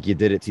 So it's like you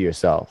did it to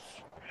yourself.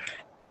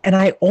 And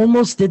I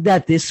almost did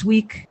that this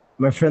week.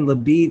 My friend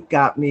Labit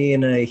got me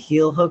in a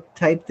heel hook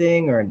type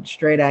thing or a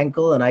straight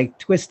ankle, and I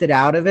twisted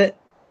out of it.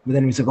 But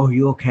then he was like, "Oh,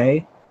 you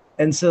okay?"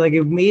 And so like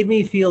it made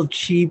me feel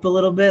cheap a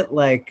little bit.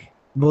 Like,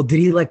 well, did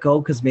he let go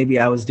because maybe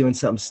I was doing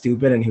something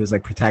stupid and he was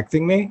like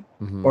protecting me,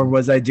 Mhm. or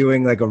was I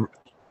doing like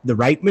the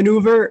right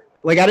maneuver?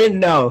 Like I didn't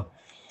know.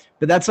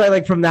 But that's why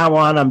like from now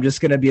on, I'm just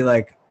gonna be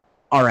like,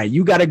 all right,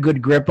 you got a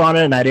good grip on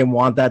it, and I didn't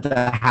want that to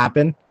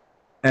happen.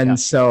 And Yeah.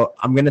 so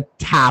I'm gonna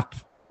tap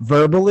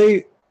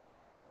verbally,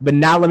 but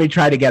now let me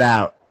try to get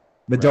out.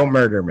 But Right. don't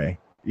murder me.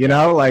 You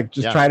know, like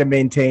just Yeah. try to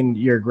maintain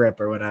your grip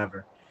or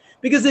whatever.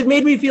 Because it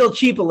made me feel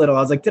cheap a little.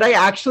 I was like, did I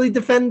actually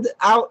defend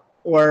out,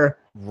 or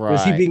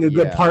was he Right, being a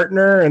good yeah.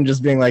 partner and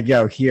just being like,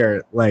 yo,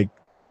 here, like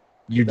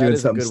you're That doing is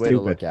a something good way to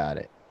stupid? look at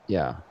it.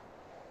 Yeah.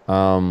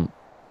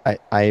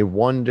 I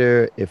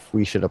wonder if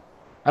we should.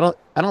 I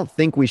don't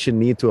think we should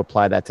need to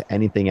apply that to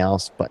anything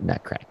else but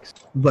neck cranks.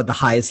 But the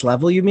highest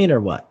level, you mean, or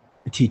what?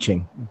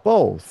 Teaching.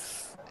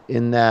 Both,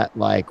 in that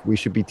like we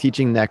should be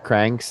teaching neck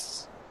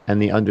cranks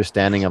and the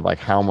understanding of like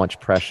how much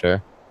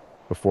pressure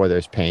before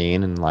there's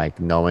pain, and like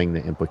knowing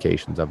the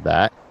implications of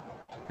that,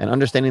 and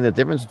understanding the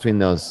difference between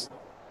those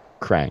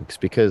cranks,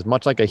 because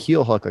much like a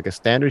heel hook, like a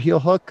standard heel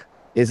hook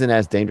isn't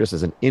as dangerous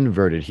as an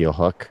inverted heel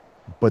hook,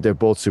 but they're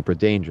both super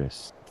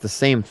dangerous. It's the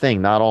same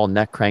thing. Not all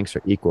neck cranks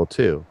are equal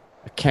too.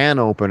 A can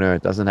opener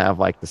doesn't have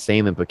like the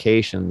same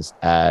implications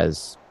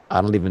as,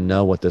 I don't even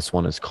know what this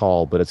one is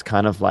called, but it's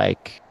kind of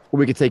like,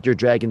 we could take your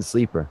dragon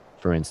sleeper,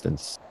 for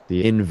instance,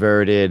 the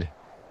inverted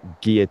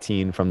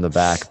guillotine from the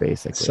back,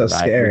 basically. So right?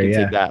 scary, We could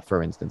yeah. take that,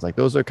 for instance. Like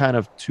those are kind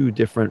of two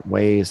different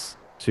ways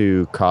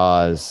to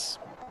cause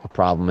a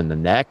problem in the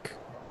neck,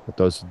 but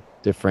those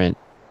different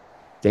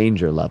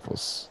danger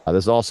levels.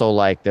 There's also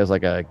like, there's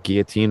like a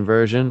guillotine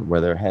version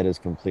where their head is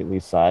completely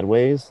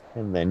sideways,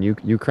 and then you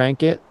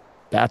crank it.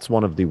 That's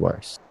one of the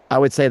worst. I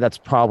would say that's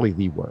probably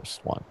the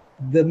worst one.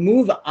 The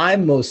move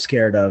I'm most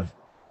scared of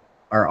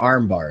are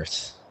arm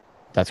bars.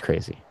 That's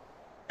crazy.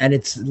 And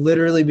it's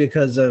literally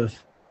because of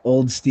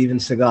old Steven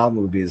Seagal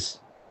movies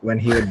when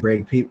he would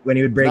break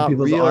Not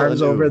people's real,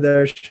 arms Anu. over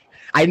their.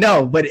 I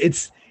know, but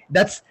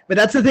that's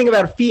the thing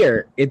about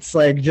fear. It's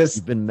like just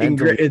You've been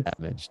mentally it's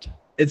damaged.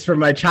 from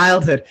my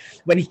childhood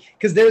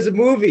because there's a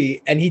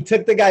movie and he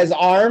took the guy's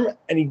arm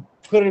and he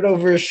put it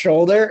over his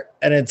shoulder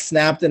and it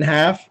snapped in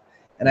half.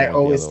 And I Yeah, the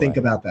always other think way.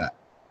 about that.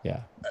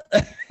 Yeah.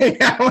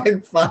 I'm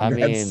like, fuck. I that's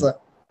mean, so-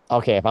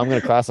 Okay, if I'm going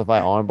to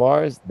classify arm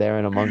bars, they're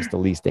in amongst the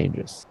least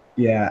dangerous.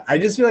 Yeah, I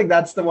just feel like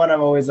that's the one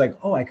I'm always like,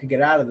 oh, I could get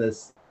out of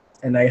this.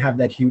 And I have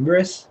that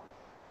hubris.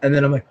 And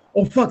then I'm like,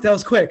 oh, fuck, that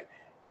was quick.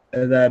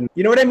 And then,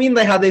 you know what I mean?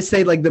 Like how they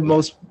say like the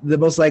most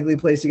likely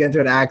place to get into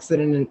an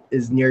accident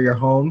is near your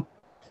home.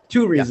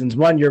 Two reasons.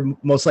 One, you're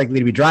most likely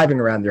to be driving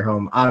around your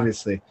home,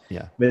 obviously.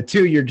 Yeah. But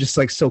two, you're just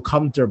like so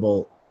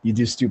comfortable, you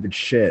do stupid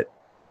shit.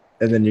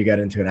 And then you get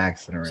into an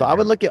accident. So I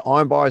would look at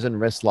arm bars and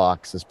wrist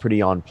locks as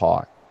pretty on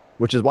par,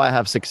 which is why I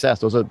have success.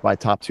 Those are my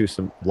top two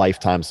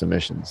lifetime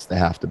submissions. They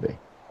have to be. And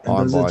those are the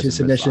bars two and wrist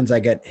submissions locks. I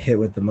get hit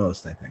with the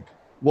most, I think.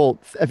 Well,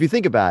 if you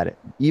think about it,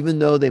 even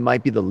though they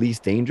might be the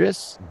least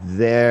dangerous,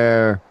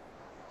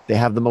 they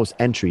have the most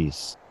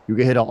entries. You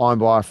can hit an arm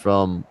bar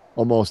from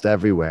almost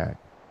everywhere.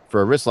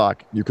 For a wrist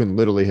lock, you can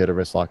literally hit a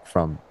wrist lock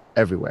from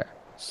everywhere.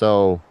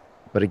 So,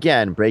 but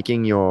again,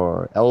 breaking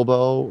your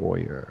elbow or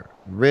your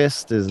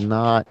wrist is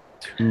not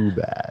too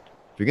bad.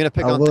 If you're gonna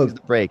pick on things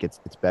to break, it's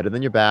better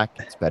than your back,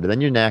 it's better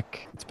than your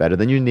neck, it's better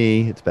than your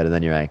knee, it's better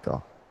than your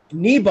ankle.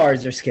 Knee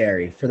bars are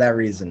scary for that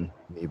reason.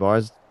 Knee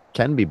bars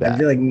can be I bad.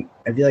 feel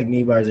like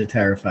knee bars are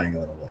terrifying a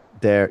little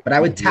bit. But I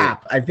would You're-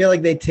 tap. I feel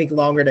like they take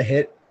longer to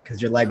hit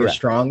because your leg is Correct.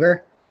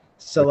 stronger.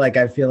 So like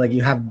I feel like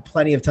you have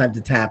plenty of time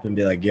to tap and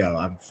be like, yo,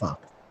 I'm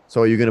fucked.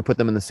 So are you gonna put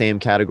them in the same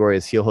category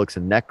as heel hooks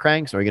and neck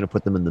cranks, or are you gonna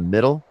put them in the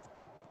middle?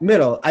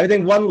 Middle. I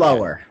think one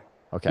lower.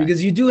 Okay.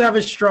 Because you do have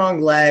a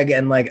strong leg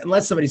and like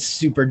unless somebody's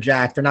super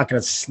jacked, they're not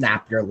gonna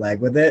snap your leg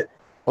with it.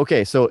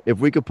 Okay, so if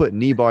we could put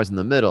knee bars in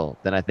the middle,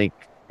 then I think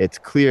it's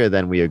clear.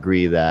 Then we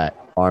agree that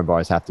arm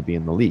bars have to be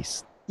in the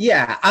least.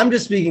 Yeah, I'm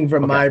just speaking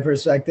from Okay. my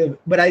perspective,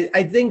 but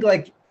I think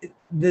like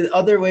the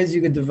other ways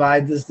you could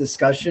divide this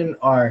discussion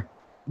are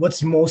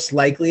what's most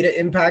likely to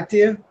impact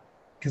you,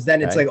 because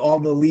then it's Okay. like all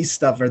the least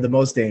stuff are the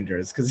most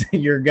dangerous because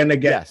you're gonna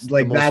get Yes,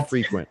 like the most that's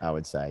frequent, I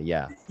would say.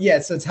 Yeah. yeah.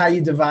 So it's how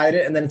you divide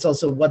it, and then it's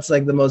also what's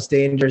like the most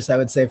dangerous. I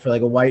would say for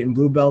like a white and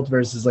blue belt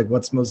versus like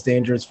what's most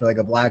dangerous for like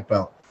a black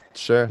belt.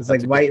 Sure. It's that's like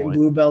a good white and point.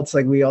 blue belts,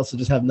 like we also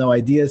just have no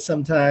ideas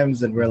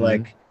sometimes, and we're Mhm.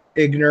 like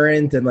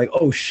ignorant and like,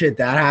 oh shit,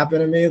 that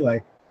happened to me.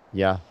 Like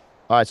Yeah.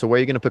 All right. So where are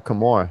you gonna put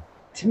Kimura?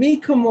 to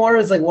me, Kimura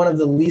is like one of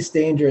the least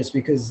dangerous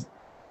because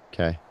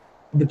Okay.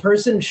 the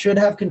person should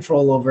have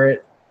control over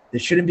it. They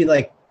shouldn't be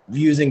like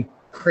using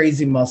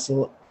crazy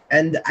muscle,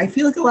 and I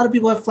feel like a lot of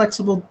people have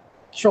flexible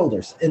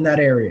shoulders in that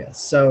area.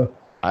 So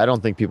I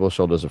don't think people's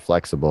shoulders are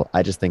flexible.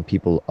 I just think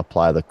people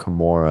apply the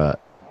Kimura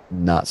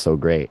not so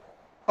great.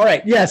 all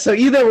right, yeah. So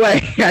either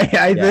way,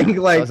 I Yeah. think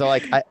like So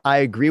like I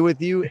agree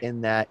with you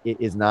in that it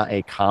is not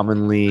a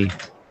commonly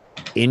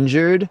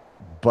injured,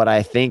 but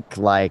I think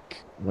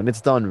like when it's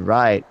done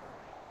right,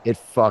 it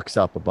fucks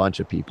up a bunch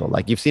of people.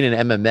 Like you've seen in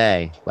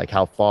MMA, like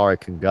how far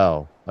it can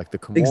go. Like the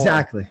Kimura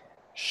exactly.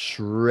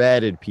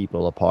 shredded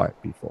people apart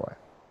before.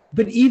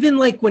 But even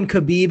like when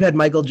Khabib had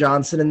Michael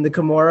Johnson in the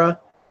Kimura,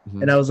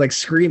 Mhm. and I was like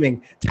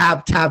screaming,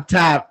 tap, tap,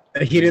 tap.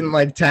 He didn't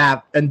like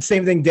tap. And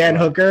same thing, Dan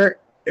Hooker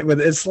with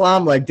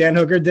Islam, like Dan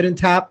Hooker didn't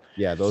tap.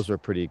 Yeah, those were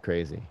pretty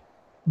crazy.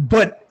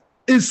 But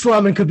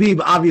Islam and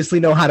Khabib obviously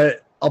know how to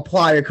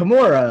apply a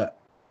Kimura.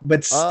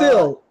 But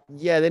still,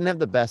 Yeah, they didn't have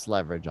the best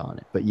leverage on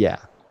it, but yeah.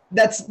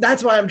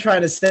 that's why I'm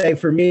trying to say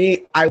for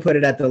me, I put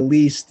it at the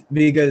least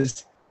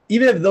because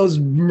even if those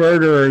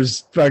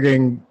murderers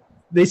fucking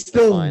they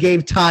still Fine.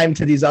 gave time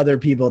to these other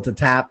people to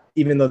tap,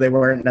 even though they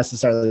weren't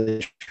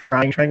necessarily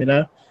trying, you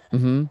know?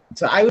 Mm-hmm.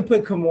 So I would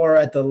put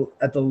Kimura at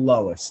the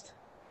lowest.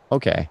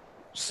 Okay.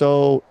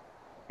 So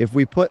if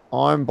we put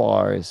arm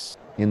bars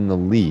in the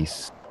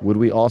least, would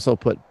we also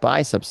put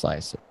bicep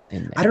slicer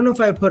in there? I don't know if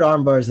I would put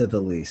arm bars at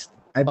the least.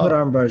 I put Oh.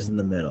 arm bars in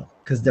the middle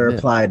because they're Yeah.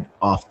 applied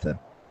often.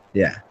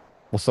 Yeah.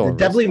 Well, so They're wrist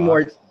definitely more.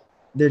 locks.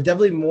 They're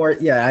definitely more.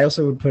 Yeah, I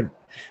also would put.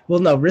 Well,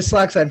 no, wrist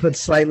locks I'd put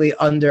slightly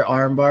under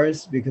arm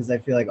bars because I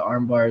feel like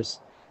arm bars,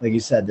 like you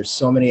said, there's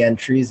so many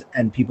entries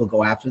and people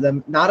go after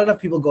them. Not enough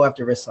people go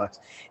after wrist locks.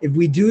 If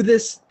we do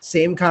this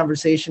same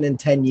conversation in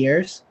 10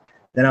 years,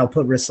 then I'll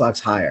put wrist locks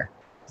higher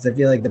because I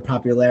feel like the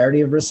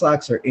popularity of wrist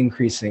locks are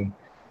increasing.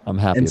 I'm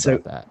happy And so-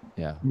 about that.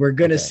 Yeah. We're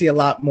gonna Okay. see a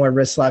lot more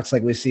wrist locks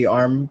like we see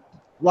arm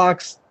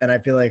locks, and I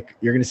feel like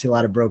you're gonna see a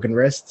lot of broken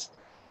wrists.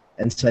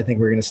 And so I think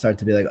we're gonna start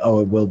to be like,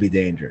 oh, it will be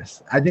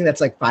dangerous. I think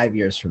that's like 5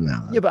 years from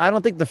now. Yeah, but I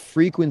don't think the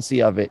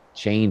frequency of it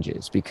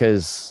changes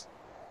because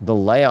the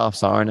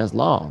layoffs aren't as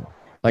long.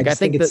 Like I just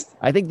think think that it's-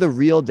 I think the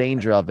real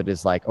danger of it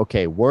is like,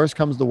 okay, worst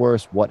comes to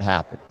worst, what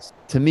happens?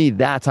 To me,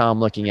 that's how I'm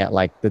looking at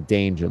like the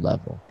danger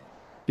level.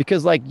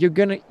 Because like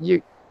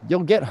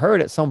you'll get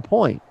hurt at some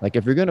point. Like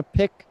if you're gonna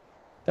pick,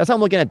 that's how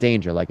I'm looking at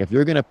danger. Like if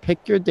you're gonna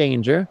pick your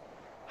danger,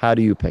 how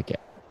do you pick it?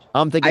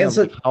 I'm thinking I of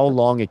also- like, how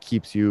long it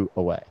keeps you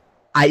away.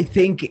 I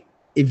think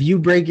if you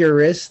break your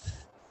wrist,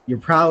 you're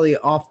probably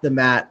off the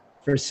mat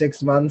for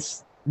 6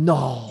 months.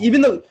 No.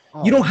 Even though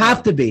you don't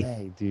have to be.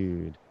 Hey,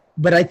 dude.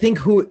 But I think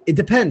it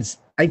depends.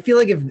 I feel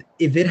like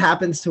if it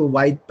happens to a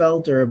white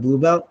belt or a blue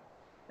belt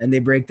and they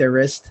break their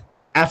wrist,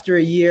 after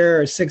a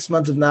year or 6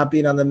 months of not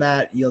being on the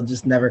mat, you'll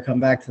just never come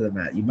back to the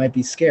mat. You might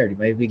be scared. You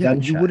might be Yeah, gun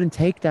you shy. wouldn't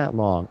take that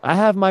long. I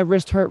have my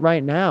wrist hurt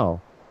right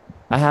now.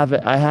 I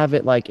have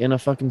it like in a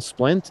fucking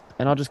splint,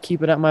 and I'll just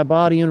keep it at my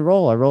body and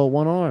roll. I roll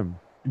one arm.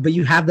 But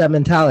you have that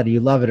mentality. You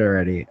love it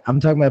already. I'm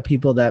talking about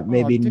people that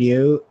maybe dude.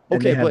 knew and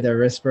Okay, they had but- their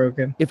wrist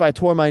broken. If I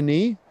tore my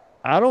knee,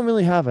 I don't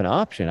really have an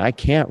option. I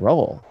can't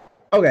roll.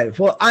 Okay,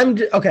 well,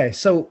 okay.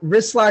 So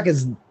wrist lock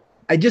is,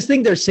 I just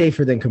think they're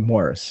safer than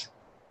Kimuras.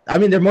 I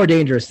mean, they're more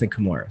dangerous than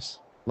Kimuras.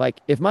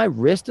 Like if my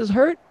wrist is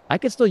hurt, I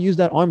could still use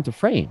that arm to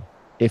frame.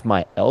 If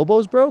my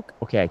elbow's broke,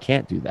 okay, I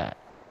can't do that.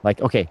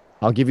 Like, okay,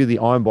 I'll give you the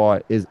arm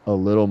bar is a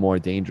little more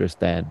dangerous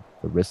than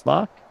the wrist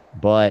lock,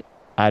 but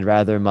I'd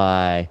rather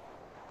my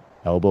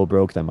elbow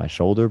broke than my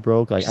shoulder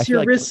broke. Like I Just feel your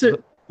like wrists are-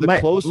 the my-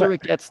 closer my-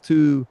 it gets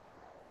to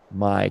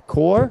my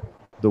core,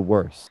 the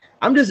worse.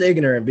 I'm just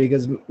ignorant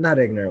because, not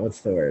ignorant,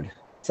 what's the word?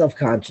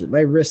 Self-conscious. My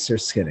wrists are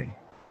skinny.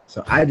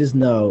 So I just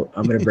know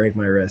I'm going to break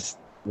my wrist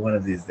one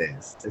of these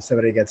days. If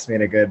somebody gets me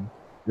in a good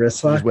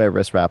wrist I lock, just wear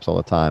wrist wraps all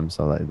the time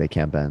so that they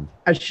can't bend.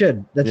 I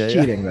should. That's Yeah, yeah.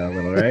 cheating though, a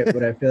little, right?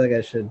 But I feel like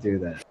I should do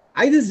that.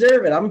 I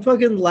deserve it. I'm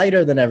fucking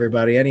lighter than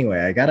everybody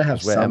anyway. I gotta have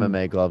Just wear some.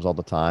 MMA gloves all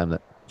the time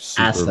that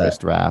super Asset.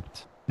 wrist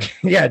wrapped.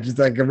 Yeah, just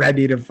like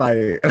ready to fight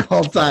at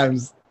all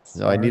times.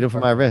 So I need them for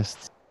my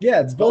wrists.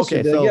 Yeah, it's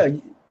bullshit. Okay, Like, so- yeah,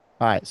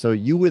 All right, so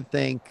you would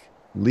think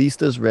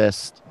least is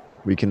wrist.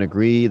 We can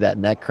agree that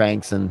neck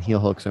cranks and heel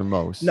hooks are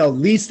most. no,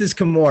 least is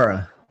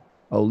Kimura.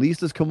 Oh,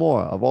 least is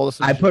Kimura. Of all the I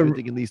submissions, put- you're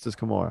thinking least is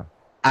Kimura.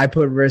 I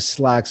put wrist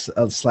locks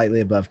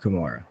slightly above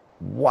Kimura.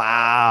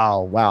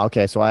 Wow.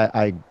 Okay, so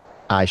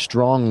I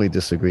strongly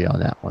disagree on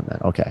that one then.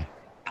 Okay.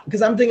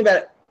 Because I'm thinking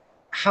about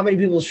how many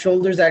people's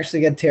shoulders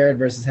actually get teared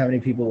versus how many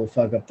people will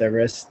fuck up their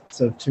wrist.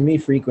 So to me,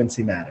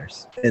 frequency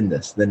matters in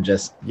this than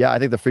just. Yeah, I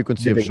think the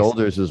frequency of biggest-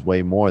 shoulders is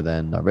way more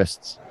than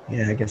wrists.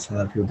 Yeah, I guess a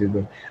lot of people do.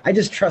 But I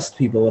just trust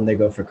people when they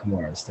go for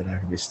Kimuras. They're not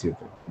going to be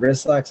stupid.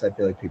 Wrist locks, I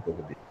feel like people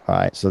would be. All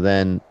right. So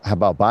then how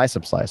about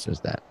bicep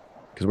slicers then?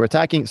 Because we're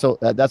attacking. So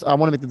that's I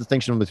want to make the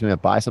distinction between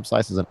bicep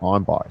slicers and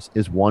arm bars.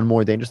 Is one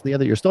more dangerous than the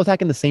other? You're still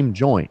attacking the same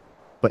joint,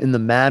 but in the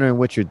manner in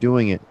which you're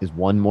doing it, is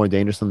one more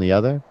dangerous than the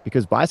other?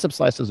 Because bicep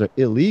slicers are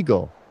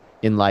illegal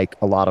in like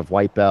a lot of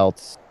white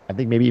belts, I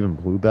think maybe even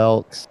blue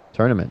belts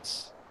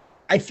tournaments.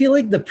 I feel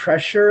like the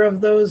pressure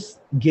of those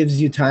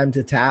gives you time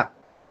to tap.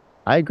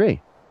 I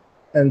agree.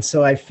 And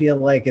so I feel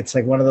like it's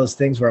like one of those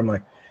things where I'm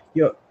like,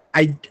 yo,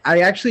 I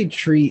actually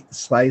treat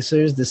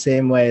slicers the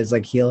same way as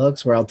like heel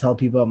hooks, where I'll tell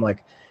people, I'm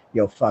like,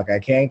 yo, fuck, I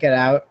can't get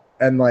out.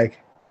 And like,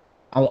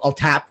 I'll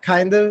tap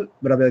kind of,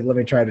 but I'll be like, let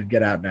me try to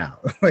get out now.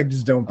 Like,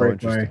 just don't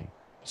break my.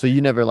 So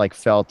you never like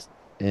felt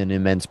an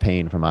immense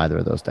pain from either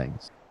of those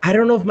things? I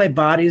don't know if my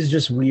body is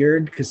just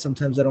weird because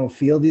sometimes I don't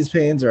feel these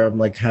pains, or I'm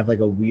like have like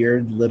a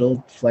weird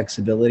little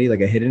flexibility,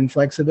 like a hidden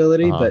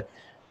flexibility. But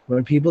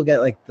when people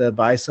get like the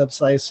bicep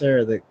slicer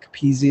or the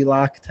Capizzi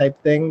lock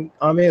type thing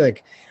on me,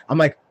 like I'm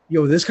like,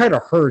 yo, this kind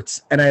of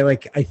hurts. And I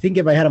think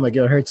in my head, I'm like,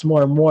 yo, it hurts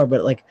more and more.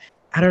 But like,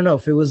 I don't know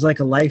if it was like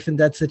a life and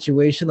death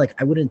situation, like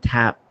I wouldn't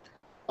tap.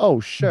 Oh,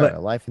 sure.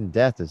 But, life and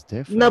death is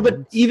different. No,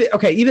 but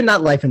even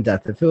not life and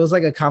death. If it was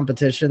like a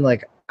competition,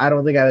 like I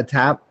don't think I would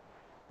tap.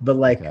 But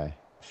like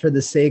for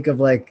the sake of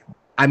like,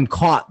 I'm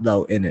caught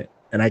though in it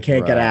and I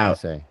can't get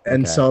out.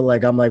 And so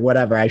like, I'm like,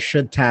 whatever, I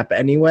should tap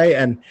anyway.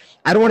 And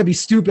I don't want to be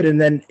stupid and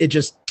then it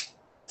just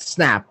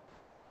snap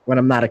when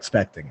I'm not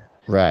expecting it.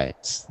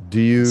 Right.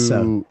 Do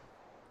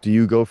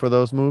you go for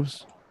those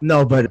moves?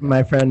 No, but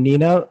my friend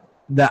Nino,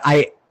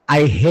 I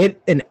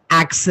hit an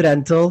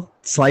accidental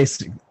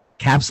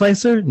calf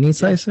slicer, knee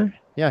slicer.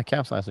 Yeah,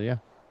 calf slicer. Yeah.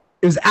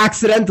 It was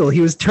accidental.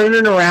 He was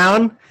turning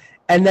around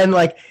and then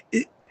like,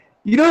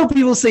 you know how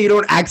people say you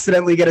don't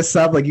accidentally get a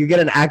sub, like you get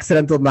an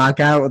accidental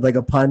knockout with like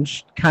a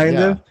punch kind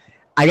of.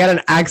 I got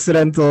an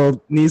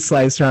accidental knee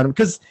slice around him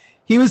because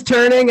he was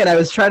turning and I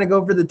was trying to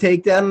go for the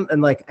takedown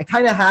and like I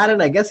kind of had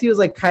it. I guess he was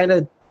like kind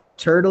of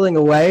turtling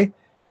away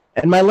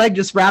and my leg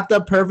just wrapped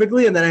up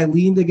perfectly and then I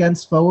leaned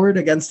forward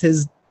against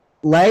his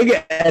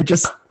leg and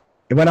just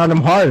it went on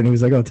him hard and he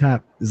was like, oh,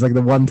 tap. It was like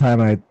the one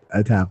time I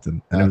tapped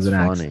him and it was an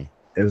accident.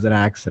 It was an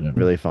accident.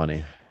 Really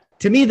funny.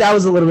 To me, that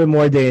was a little bit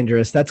more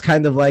dangerous. That's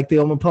kind of like the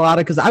omoplata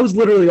because I was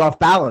literally off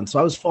balance. So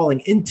I was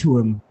falling into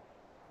him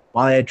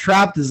while I had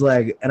trapped his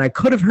leg and I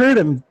could have hurt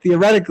him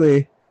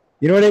theoretically.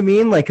 You know what I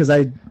mean? Like, because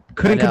I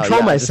couldn't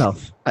control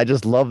myself. I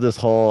just love this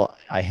whole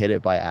I hit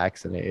it by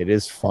accident. It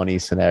is funny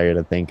scenario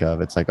to think of.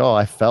 It's like, oh,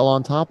 I fell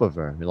on top of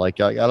her. Like,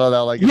 I don't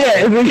know. Like,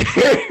 yeah.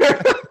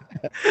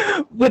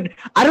 But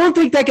I don't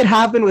think that could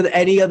happen with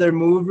any other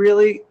move,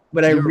 really.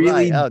 But I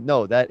really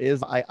no, that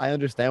is I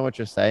understand what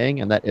you're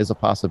saying, and that is a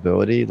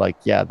possibility. Like,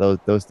 yeah,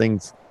 those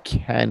things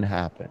can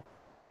happen.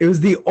 It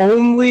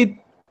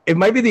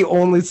might be the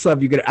only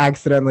sub you could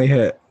accidentally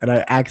hit, and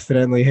I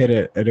accidentally hit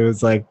it, and it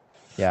was like,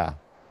 yeah,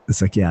 it's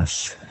like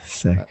yes,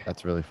 sick.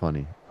 That's really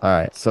funny. All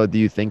right, so do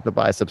you think the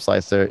bicep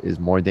slicer is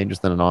more dangerous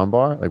than an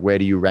armbar? Like, where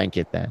do you rank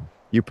it then?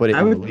 You put it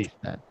in the least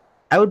then.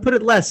 I would put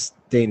it less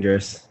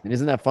dangerous. And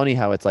isn't that funny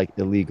how it's like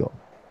illegal?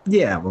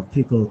 Yeah, well,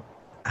 people.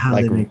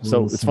 Like,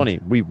 so it's funny.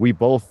 We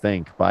both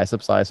think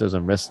bicep slicers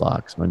and wrist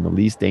locks are the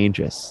least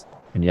dangerous,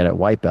 and yet at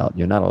white belt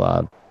you're not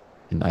allowed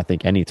in I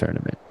think any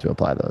tournament to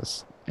apply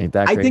those. Ain't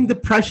that? I think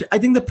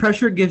the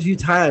pressure gives you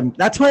time.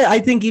 That's why I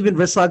think even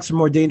wrist locks are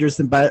more dangerous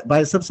than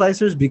bicep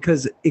slicers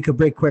because it could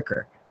break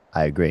quicker.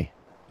 I agree.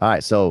 All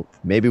right, so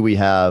maybe we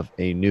have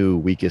a new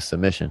weakest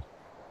submission,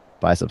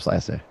 bicep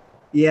slicer.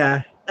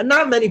 Yeah, and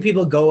not many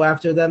people go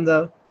after them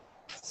though.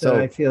 So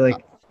I feel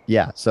like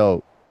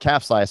so.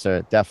 Calf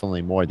slicer,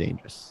 definitely more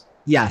dangerous.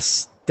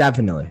 Yes,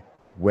 definitely.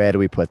 Where do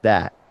we put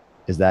that?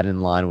 Is that in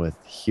line with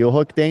heel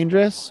hook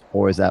dangerous,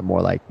 or is that more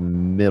like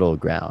middle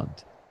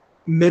ground?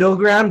 Middle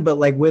ground, but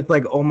like with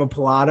like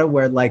omoplata,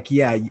 where like,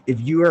 yeah, if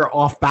you are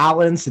off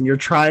balance and you're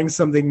trying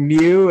something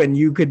new and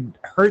you could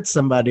hurt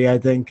somebody, I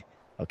think,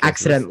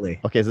 accidentally.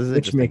 So this is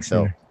interesting.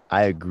 So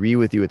I agree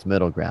with you, it's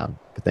middle ground,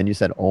 but then you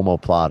said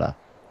omoplata.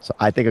 So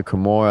I think a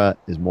Kimura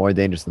is more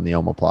dangerous than the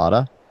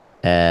omoplata,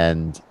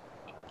 and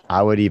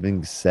I would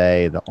even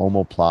say the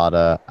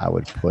omoplata I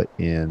would put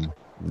in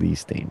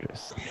least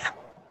dangerous.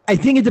 I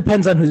think it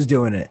depends on who's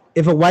doing it.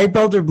 If a white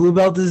belt or blue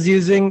belt is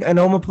using an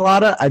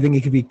omoplata, I think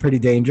it could be pretty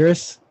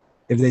dangerous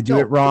if they do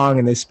it wrong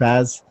and they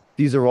spaz.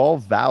 These are all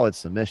valid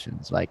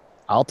submissions. Like,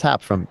 I'll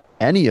tap from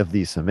any of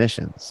these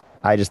submissions.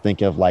 I just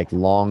think of like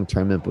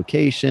long-term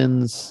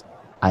implications.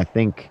 I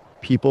think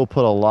people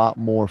put a lot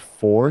more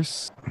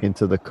force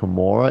into the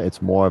Kimura.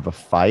 It's more of a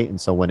fight. And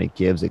so when it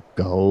gives, it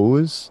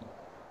goes.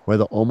 Where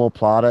the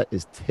omoplata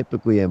is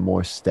typically a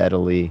more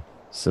steadily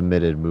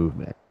submitted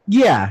movement.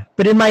 Yeah,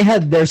 but in my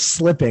head, they're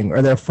slipping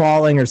or they're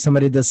falling or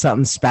somebody does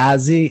something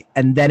spazzy,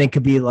 and then it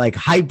could be like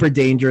hyper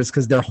dangerous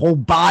because their whole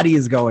body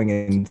is going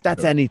in.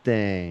 That's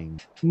anything.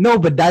 No,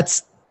 but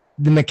that's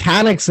the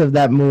mechanics of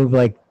that move,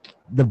 like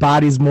the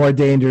body's more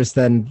dangerous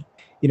than,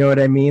 you know what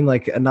I mean?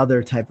 Like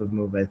another type of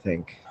move, I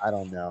think. I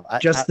don't know.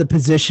 Just the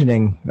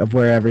positioning of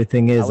where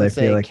everything is, I I would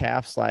say feel like.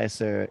 calf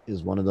slicer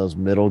is one of those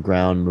middle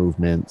ground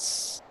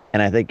movements.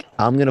 And I think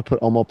I'm going to put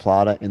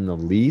omoplata in the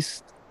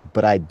least,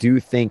 but I do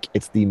think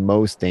it's the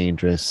most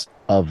dangerous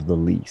of the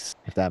least.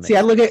 If that makes See,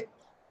 sense.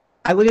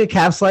 I look at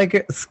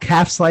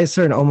calf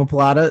slicer and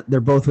omoplata.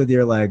 They're both with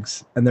your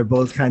legs, and they're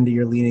both kind of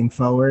you're leaning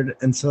forward,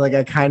 and so like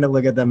I kind of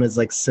look at them as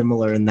like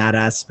similar in that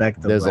aspect.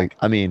 Of There's like,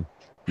 I mean,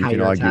 you how can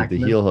you're argue the attacking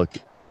them. heel hook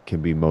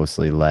can be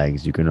mostly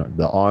legs. You can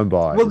the arm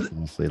bar Well, is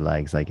mostly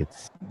legs. Like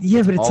it's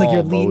yeah, but it's like all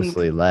you're leaning.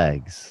 mostly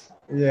legs,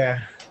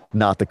 Yeah,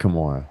 not the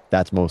Kimura.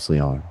 That's mostly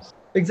arms.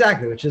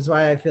 exactly. Which is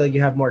why I feel like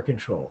you have more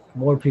control.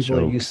 More people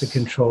are used to Chokes.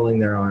 controlling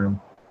their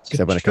arm.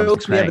 Except when it comes to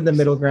Chokes we have in the cranks.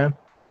 middle ground.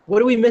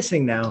 What are we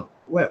missing now?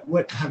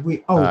 What have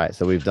we? Oh, All right,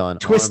 so we've done arm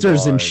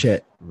twisters and bars,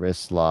 shit.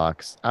 wrist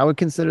locks. I would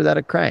consider that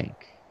a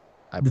crank.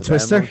 I The put that in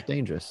twister? most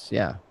dangerous.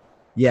 Yeah,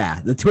 Yeah,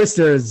 the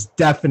twister is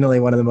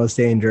definitely one of the most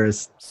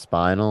dangerous.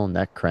 spinal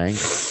neck crank.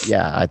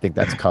 Yeah, I think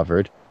that's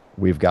covered.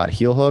 We've got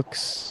heel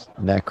hooks,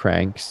 neck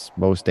cranks,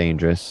 most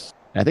dangerous.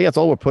 And I think that's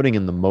all we're putting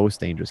in the most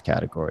dangerous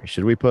category.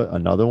 Should we put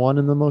another one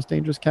in the most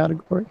dangerous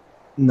category?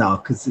 No,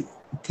 because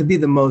to be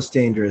the most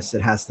dangerous,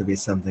 it has to be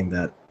something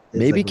that is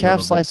Maybe like a calf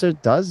little bit- slicer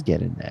does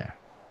get in there.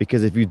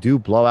 Because if you do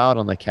blow out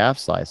on the calf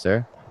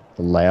slicer,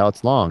 the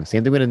layout's long.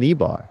 Same thing with a knee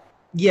bar.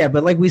 Yeah,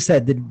 but like we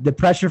said, the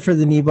pressure for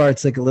the knee bar,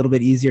 it's like a little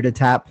bit easier to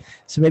tap.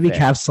 So maybe Fair.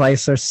 calf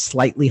slicer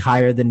slightly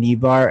higher than knee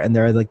bar, and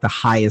they're like the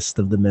highest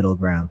of the middle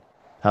ground.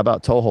 How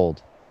about toe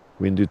hold?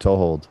 We can do toe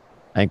hold,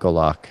 ankle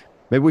lock.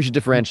 Maybe we should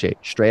differentiate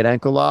straight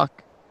ankle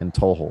lock and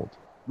toe hold.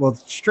 Well,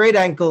 straight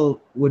ankle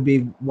would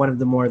be one of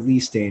the more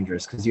least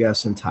dangerous because you have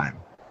some time,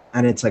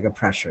 and it's like a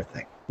pressure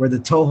thing. Where the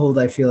toe hold,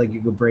 I feel like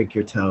you could break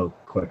your toe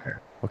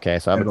quicker. Okay,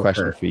 so I have a It'll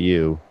question hurt. for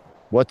you.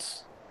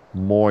 What's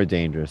more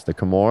dangerous, the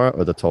Kimura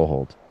or the toe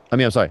hold? I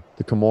mean, I'm sorry,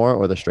 the Kimura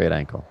or the straight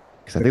ankle?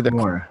 Because I The think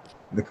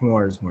the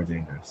Kimura is more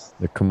dangerous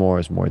the Kimura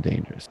is more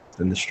dangerous.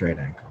 than the straight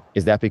ankle.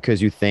 Is that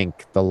because you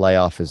think the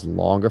layoff is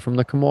longer from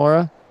the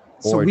Kimura?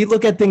 So Or we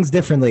look at things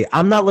differently.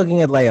 I'm not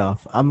looking at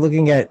layoff. I'm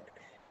looking at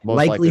most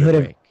likely to likelihood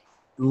of-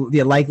 break?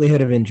 the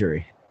likelihood of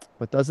injury.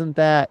 But doesn't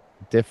that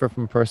differ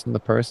from person to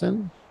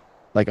person?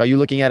 Like, are you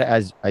looking at it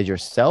as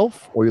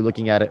yourself, or are you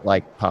looking at it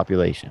like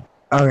population?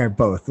 Okay,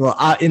 both. Well,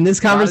 in this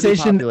Gotta be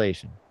conversation,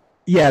 population,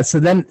 yeah. So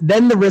then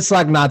the wrist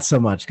lock, not so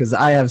much because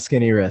I have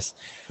skinny wrists.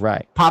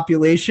 right?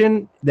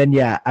 Population, then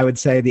yeah, I would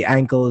say the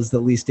ankle is the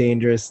least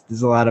dangerous.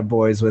 There's a lot of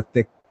boys with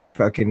thick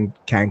fucking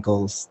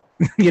cankles,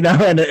 you know,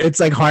 and it's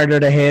like harder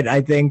to hit.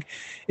 I think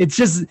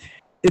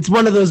it's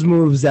one of those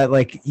moves that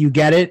like you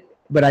get it,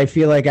 but I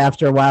feel like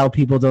after a while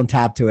people don't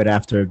tap to it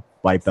after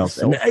white belts.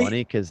 It's so And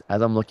funny because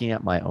as I'm looking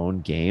at my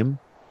own game,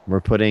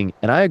 we're putting,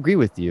 and I agree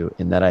with you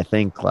in that I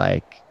think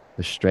like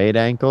the straight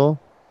ankle.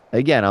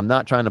 Again, I'm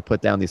not trying to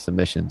put down these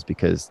submissions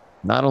because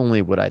not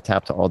only would I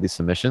tap to all these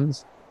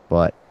submissions,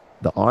 but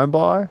the arm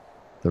bar,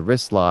 the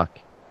wrist lock,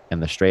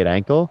 and the straight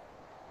ankle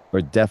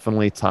are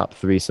definitely top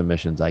 3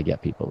 submissions I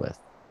get people with.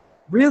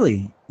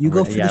 Really, you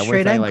go for Yeah, the we're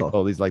straight saying ankle. like,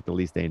 oh, these like the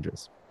least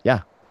dangerous.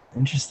 Yeah,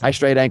 Interesting. I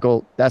straight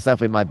ankle. That's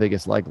definitely my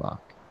biggest leg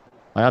lock.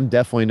 I'm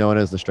definitely known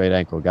as the straight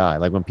ankle guy.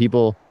 Like when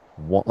people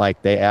want,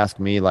 like they ask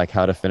me like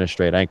how to finish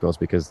straight ankles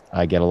because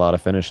I get a lot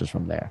of finishes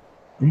from there.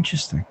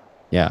 Interesting.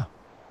 Yeah,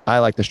 I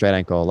like the straight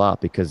ankle a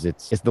lot because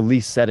it's the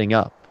least setting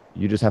up.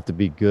 You just have to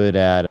be good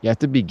at. You have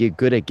to be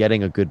good at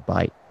getting a good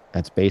bite.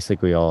 That's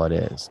basically all it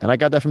is. And I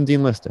got that from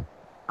Dean Lister.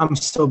 I'm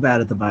so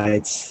bad at the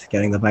bites,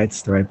 getting the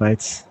right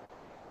bites.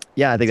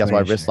 Yeah, I think that's That's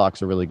why what I wrist should-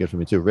 locks are really good for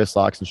me too. Wrist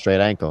locks and straight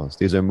ankles.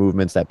 These are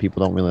movements that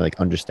people don't really like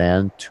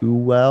understand too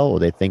well, or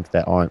they think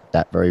that aren't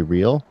that very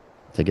real.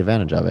 Take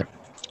advantage of it.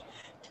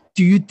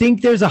 Do you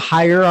think there's a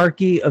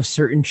hierarchy of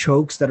certain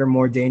chokes that are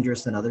more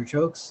dangerous than other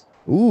chokes?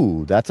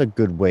 Ooh, that's a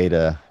good way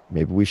to.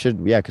 Maybe we should.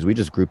 Yeah, because we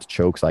just grouped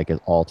chokes like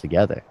all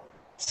together.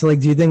 So,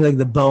 like, do you think like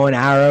the bow and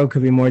arrow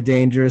could be more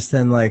dangerous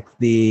than like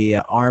the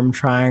arm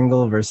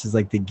triangle versus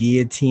like the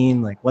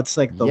guillotine? Like, what's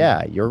like the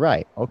Yeah, you're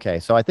right. Okay,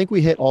 so I think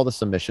we hit all the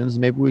submissions.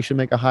 Maybe we should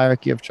make a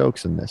hierarchy of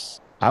chokes in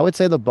this. I would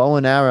say the bow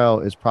and arrow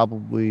is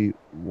probably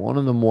one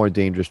of the more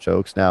dangerous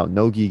chokes. Now,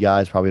 no gi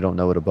guys probably don't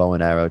know what a bow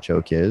and arrow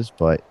choke is,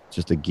 but it's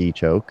just a gi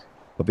choke.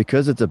 But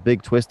because it's a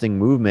big twisting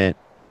movement,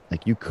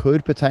 like you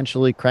could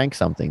potentially crank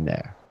something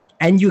there.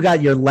 and you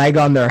got your leg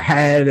on their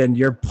head and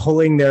you're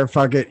pulling their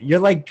fucking you're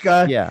like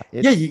Yeah,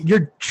 yeah,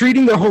 you're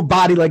treating their whole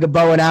body like a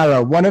bow and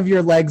arrow. One of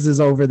your legs is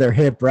over their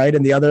hip, right?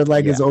 And the other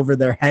leg is Yeah. over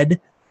their head.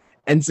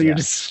 And so you're Yeah.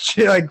 just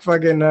like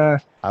fucking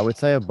I would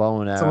say a bow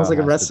and arrow. It's almost like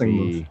a has to wrestling be-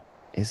 move.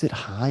 Is it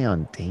high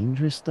on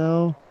dangerous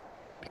though?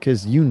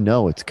 Because you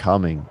know it's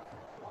coming,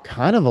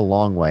 kind of a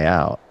long way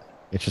out.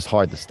 It's just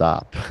hard to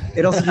stop.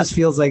 it also just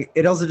feels like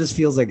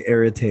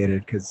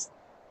irritated because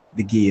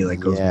the gi like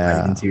goes Yeah.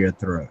 right into your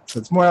throat. So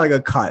it's more like a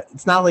cut.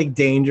 It's not like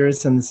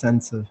dangerous in the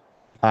sense of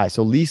All right,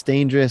 so least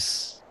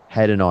dangerous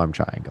head and arm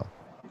triangle.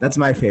 that's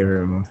my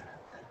favorite move.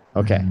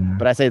 Okay, Mm.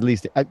 but I say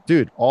least.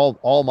 Dude,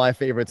 all my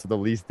favorites are the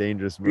least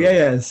dangerous moves.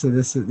 Yeah. So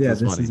this is This is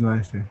this funny. is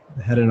my favorite.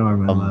 The head and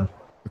arm I love.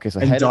 Okay, so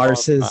And head and arm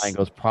Darce's-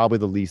 triangle is probably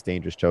the least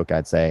dangerous choke,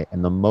 I'd say.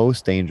 And the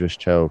most dangerous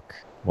choke,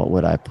 what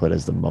would I put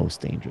as the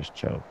most dangerous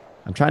choke?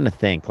 I'm trying to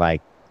think,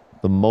 like,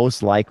 the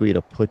most likely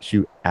to put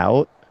you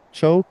out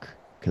choke,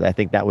 because I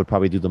think that would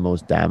probably do the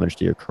most damage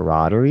to your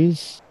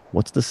carotaries.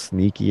 What's the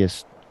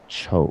sneakiest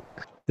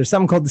choke? There's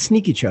something called the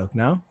sneaky choke,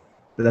 no?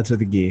 But that's with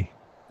the gi.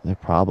 There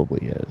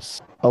probably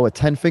is. Oh, a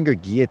 10-finger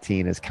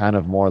guillotine is kind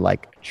of more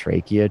like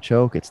trachea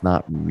choke. It's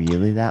not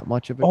really that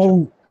much of a choke.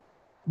 Oh,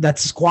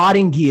 that's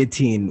squatting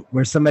guillotine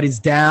where somebody's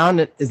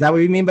down. Is that what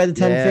you mean by the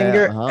 10 Yeah,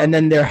 finger? uh-huh. And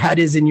then their head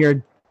is in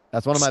your.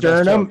 That's one of my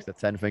sternum? best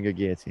chokes, the 10-finger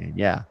guillotine.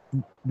 Yeah.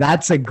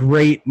 That's a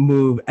great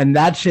move, and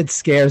that shit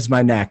scares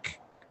my neck.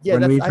 Yeah,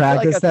 When we I feel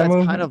practice like that that's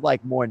move? kind of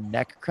like more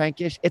neck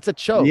crankish. It's a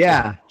choke.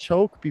 Yeah. It's a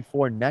choke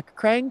before neck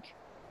crank,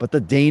 but the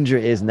danger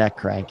is neck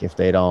crank if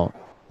they don't.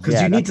 Because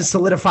Yeah, you need to that's-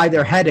 solidify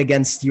their head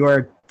against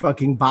your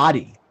fucking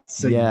body.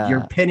 So Yeah.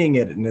 you're pinning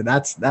it, and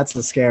that's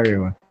the scary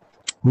one.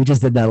 We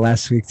just did that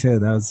last week too.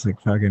 That was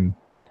like fucking.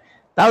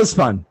 That was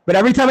fun. But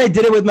every time I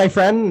did it with my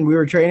friend and we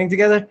were training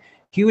together,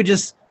 he would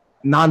just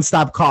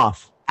nonstop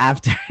cough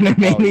after, and it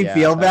made Oh, me yeah,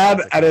 feel bad.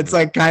 that's a And it's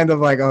like kind of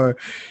like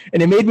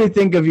and it made me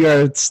think of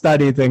your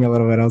study thing a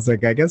little bit. I was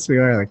like, I guess we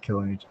are like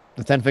killing each other.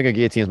 The 10-finger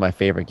guillotine is my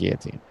favorite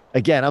guillotine.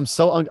 Again, I'm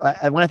so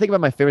when I think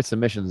about my favorite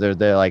submissions,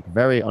 they're like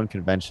very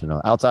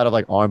unconventional outside of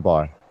like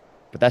armbar,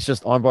 but that's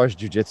just armbar's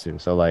jujitsu.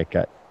 So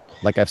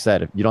like I've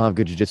said, if you don't have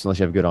good jujitsu unless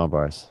you have good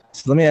armbars.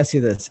 So let me ask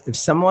you this: if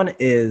someone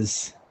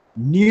is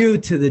new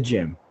to the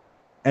gym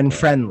and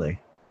friendly,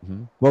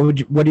 Mhm. what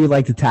do you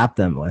like to tap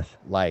them with?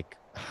 Like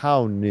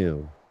how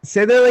new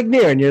Say they're like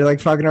new and you're like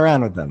fucking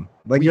around with them,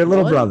 like Week your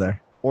little one?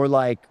 brother. or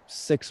like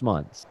 6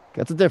 months.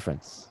 That's a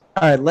difference.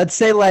 All right, let's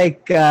say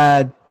like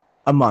a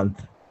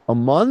month. A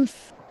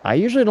month, I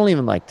usually don't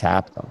even like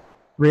tap them.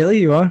 Really,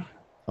 you are?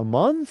 A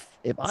month?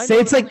 If I Say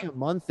know it's they're like- a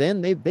month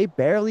in, they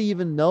barely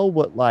even know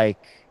what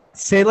like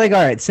Say like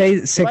all right, say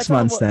if I 6 tell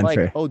them months what, then. like,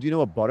 For oh, do you know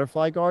what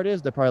butterfly guard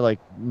is? They're probably like,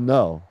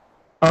 no.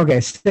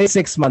 okay, say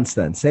 6 months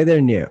then. Say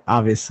they're new.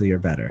 Obviously, you're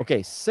better.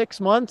 Okay,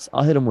 6 months,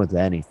 I'll hit them with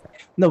anything.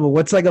 No, but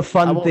what's like a I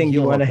fun won't thing you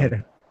heel want to hook hit?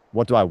 them.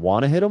 What do I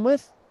want to hit them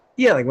with?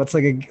 Yeah, like what's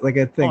like a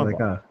thing Armbar. like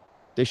a.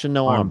 They should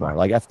know Armbar. armbar.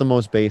 Like that's the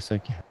most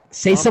basic.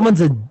 Say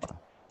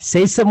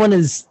someone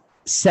is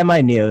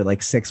semi new,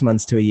 like 6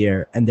 months to a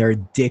year, and they're a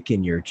dick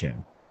in your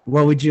gym.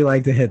 What would you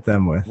like to hit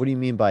them with? What do you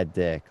mean by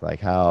dick? Like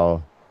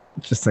how?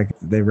 Just like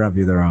they rub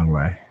you the wrong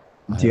way.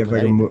 I Do you have don't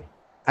like a know move?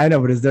 I know,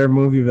 but is there a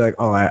move you'd be like,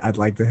 oh, I'd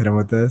like to hit him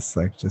with this,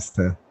 like just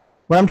to.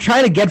 What I'm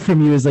trying to get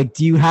from you is like,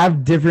 do you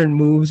have different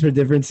moves for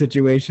different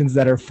situations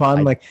that are fun?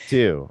 I Like,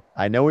 do.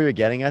 I know we were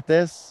getting at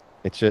this.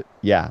 It should.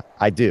 Yeah,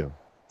 I do.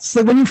 it's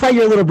like when you fight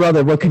your little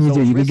brother, what can you So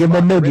do? You can wrist give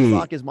him a lock- wrist noogie.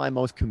 lock is my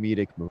most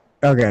comedic move.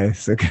 Okay,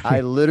 so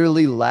I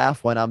literally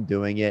laugh when I'm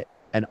doing it.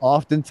 And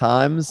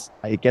oftentimes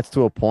it gets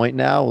to a point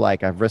now,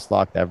 like I've wrist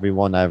locked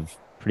everyone I've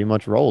pretty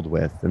much rolled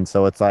with. And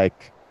so it's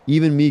like,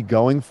 even me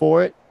going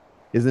for it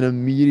is an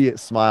immediate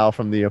smile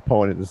from the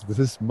opponent.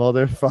 This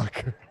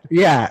motherfucker.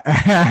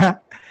 yeah.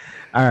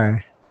 All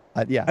right.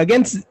 Yeah.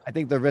 Against I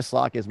think the wrist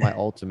lock is my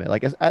ultimate.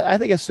 Like, I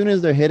think as soon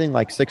as they're hitting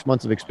like 6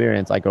 months of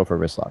experience, I go for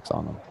wrist locks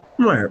on them.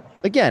 Right.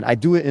 Again, I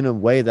do it in a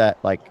way that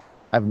like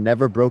I've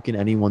never broken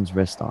anyone's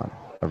wrist on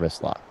a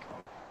wrist lock.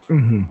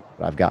 hmm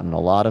But I've gotten a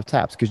lot of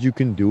taps because you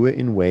can do it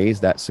in ways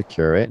that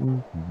secure it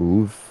and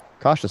move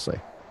cautiously.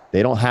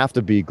 They don't have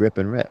to be grip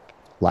and rip,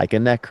 like a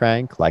neck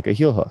crank, like a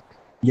heel hook.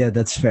 Yeah,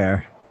 that's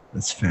fair.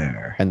 That's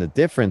fair. And the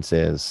difference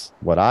is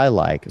what I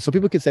like. So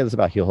people could say this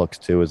about heel hooks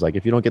too, is like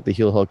if you don't get the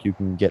heel hook, you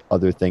can get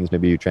other things.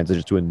 Maybe you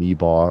transition to a knee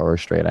bar or a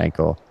straight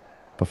ankle.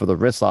 But for the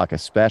wrist lock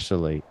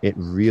especially, it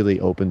really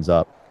opens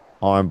up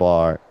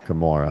armbar,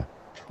 Kimura.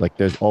 Like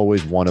there's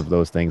always one of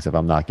those things if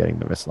I'm not getting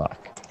the wrist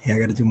lock. Yeah, I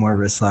got to do more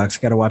wrist locks.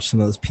 Got to watch some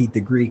of those Pete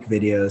the Greek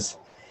videos.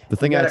 The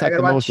thing I I gotta- I attack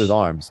the gotta most watch- is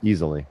arms,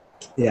 easily.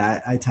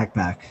 Yeah, I attack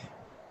back.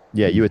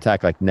 Yeah, you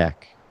attack like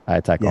neck. I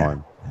attack Yeah.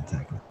 arm. I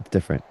attack back. It's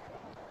different.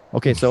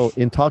 Okay, so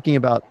in talking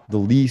about the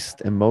least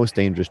and most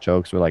dangerous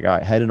chokes, we're like, all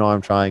right, head and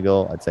arm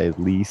triangle, I'd say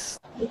least.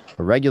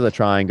 A regular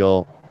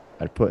triangle,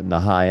 I'd put in the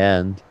high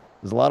end.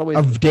 There's a lot of ways.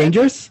 Of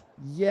dangers?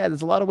 Yeah,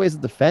 there's a lot of ways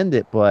to defend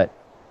it, but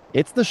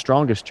it's the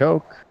strongest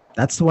choke.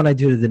 That's the one I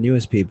do to the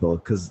newest people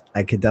because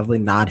I could definitely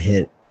not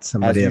hit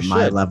somebody you at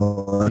my should,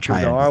 level.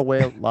 Because there are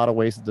a lot of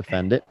ways to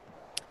defend it.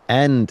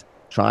 And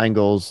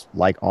triangles,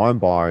 like arm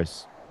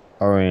bars,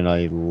 are in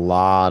a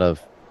lot of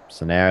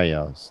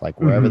scenarios. Like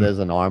wherever Mhm. there's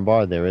an arm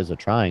bar, there is a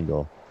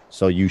triangle.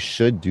 So you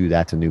should do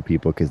that to new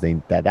people because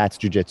that's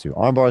jujitsu.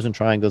 Arm bars and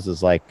triangles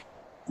is like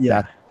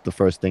Yeah. the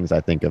first things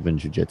I think of in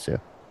jujitsu.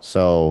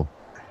 So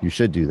you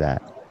should do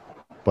that.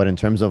 But in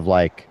terms of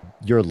like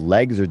your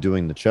legs are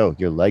doing the choke,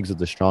 your legs are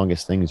the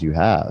strongest things you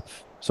have.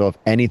 So if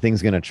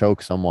anything's going to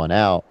choke someone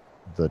out,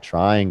 the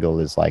triangle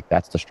is like,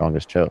 that's the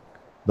strongest choke.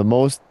 The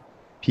most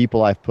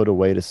people I've put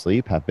away to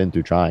sleep have been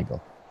through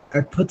triangle.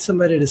 I put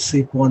somebody to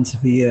sleep once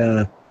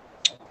via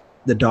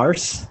the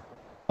Darce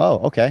Oh,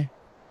 okay.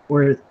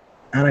 or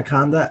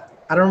Anaconda.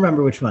 I don't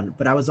remember which one,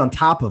 but I was on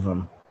top of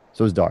him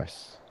So is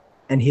Darce.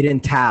 and he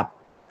didn't tap.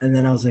 And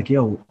then I was like,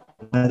 yo,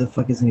 why the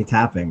fuck isn't he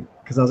tapping?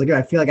 Because I was like, yo,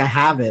 I feel like I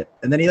have it.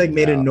 And then he like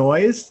made a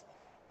noise.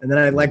 And then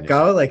I let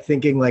go, like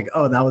thinking like,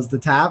 oh, that was the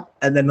tap.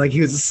 And then like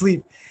he was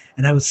asleep.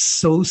 And I was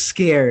so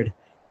scared.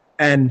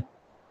 And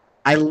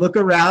I look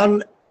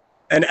around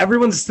and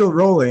everyone's still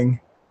rolling.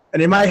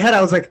 And in my head,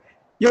 I was like,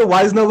 yo,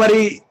 why is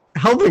nobody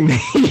helping me?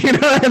 You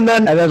know? And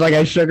then like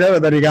I shook him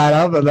and then he got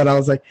up. And then I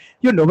was like,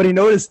 yo, nobody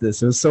noticed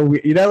this. It was so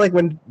weird. You know, like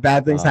when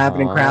bad things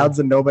happen in crowds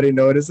and nobody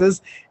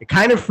notices, it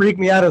kind of freaked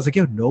me out. I was like,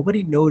 yo,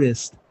 nobody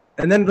noticed.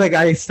 And then like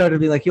I started to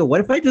be like, yo,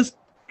 what if I just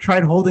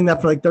tried holding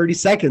that for like 30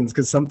 seconds?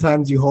 Because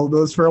sometimes you hold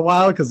those for a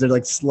while because they're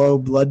like slow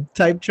blood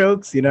type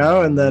chokes, you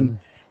know? And then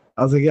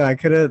I was like, yeah,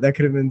 that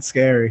could have been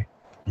scary.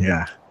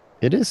 Yeah.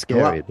 It is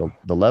scary.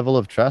 The level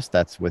of trust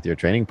that's with your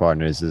training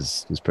partners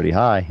is pretty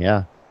high.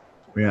 Yeah.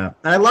 Yeah.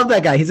 And I love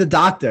that guy. He's a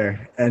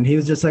doctor. And he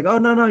was just like, oh,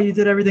 no, you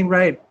did everything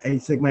right. And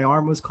he's like, my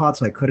arm was caught,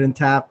 so I couldn't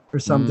tap or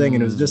something.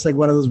 And it was just like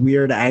one of those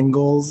weird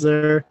angles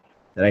there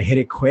that I hit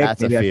it quick.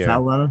 That's Maybe I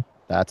fell on him.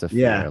 That's a fear.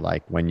 Yeah.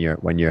 Like when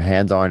your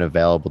hands aren't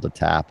available to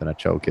tap and a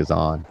choke is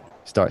on, you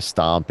start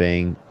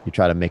stomping, you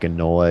try to make a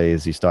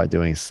noise, you start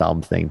doing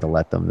something to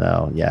let them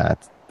know. Yeah,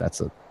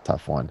 that's a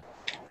tough one.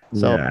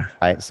 So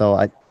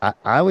yeah.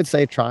 I would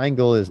say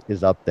triangle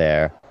is up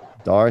there.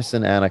 Darce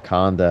and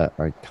anaconda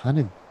are kind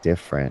of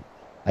different.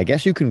 I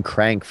guess you can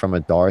crank from a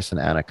Darce and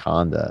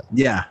anaconda.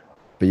 Yeah.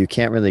 But you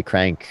can't really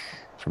crank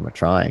from a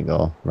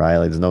triangle, right?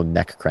 Like there's no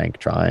neck crank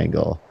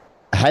triangle.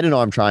 A head and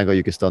arm triangle,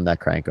 you can still neck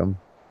crank them.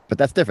 But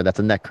that's different. That's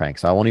a neck crank.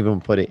 So I won't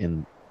even put it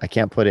in. I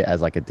can't put it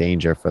as like a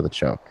danger for the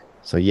choke.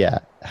 So yeah,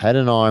 head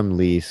and arm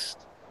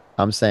least.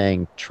 I'm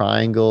saying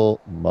triangle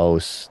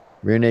most.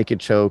 Rear naked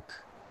choke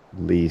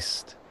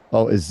least.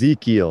 Oh,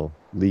 Ezekiel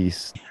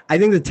least. I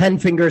think the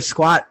 10-finger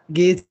squat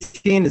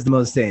guillotine is the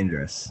most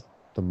dangerous.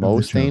 The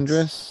most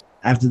dangerous?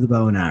 After the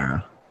bow and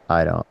arrow.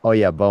 I don't. Oh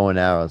yeah, bow and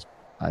arrows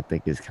I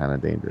think is kind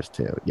of dangerous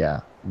too.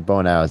 Yeah, bow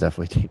and arrow is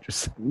definitely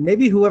dangerous.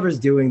 Maybe whoever's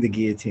doing the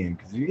guillotine,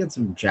 because if you get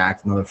some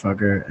jacked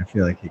motherfucker, I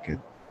feel like he could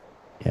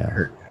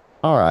hurt you.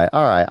 All right.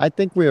 I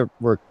think we're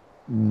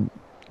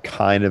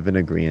kind of in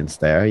agreement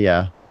there.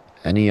 Yeah.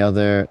 Any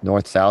other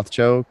north-south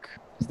choke?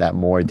 Is that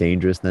more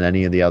dangerous than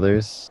any of the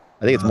others?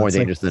 I think it's more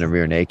dangerous than a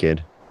rear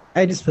naked.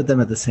 I just put them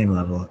at the same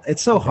level.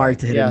 It's so hard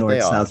to hit a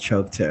north-south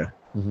choke too.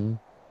 Mm-hmm.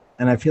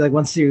 And I feel like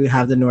once you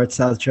have the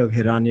north-south choke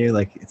hit on you,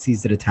 like it's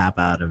easy to tap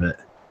out of it.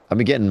 I've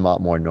been getting a lot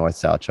more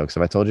north-south chokes.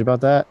 Have I told you about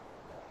that?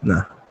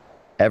 No.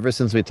 Ever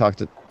since we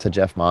talked to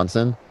Jeff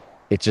Monson,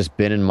 it's just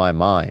been in my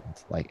mind.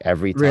 Like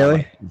every time Really?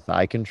 I'm in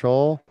thigh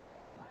control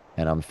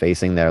and I'm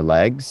facing their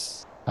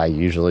legs, I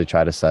usually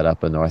try to set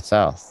up a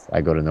north-south.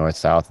 I go to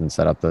north-south and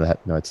set up the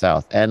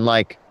north-south. And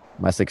like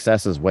my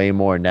success is way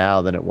more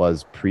now than it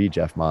was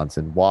pre-Jeff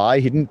Monson.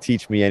 Why? He didn't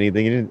teach me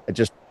anything.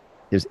 It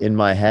was in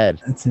my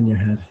head. It's in your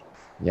head.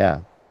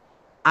 Yeah.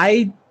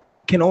 I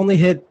can only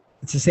hit,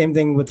 it's the same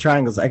thing with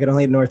triangles. I can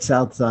only hit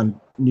north-souths on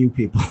new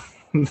people.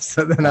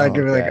 So then I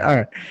can be like, all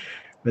right.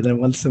 But then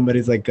once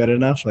somebody's like good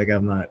enough, like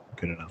I'm not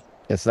good enough.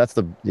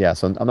 Yeah,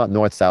 so I'm not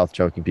north-south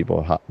choking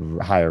people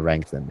higher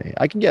ranked than me.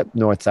 I can get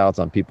north-souths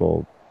on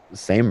people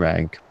same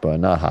rank, but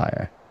not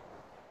higher.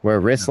 Where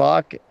wrist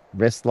lock,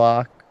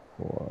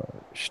 or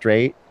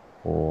straight,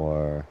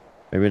 or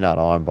maybe not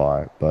arm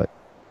bar, but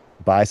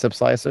bicep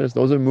slicers,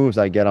 those are moves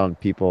I get on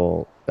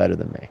people better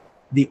than me.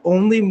 The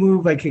only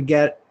move I could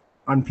get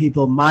on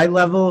people my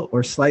level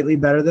or slightly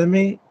better than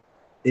me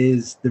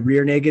is the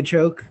rear naked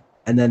choke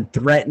and then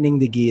threatening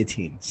the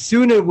guillotine.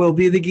 Soon it will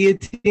be the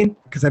guillotine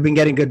because I've been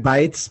getting good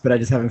bites, but I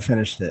just haven't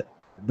finished it.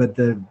 But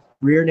the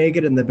rear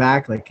naked in the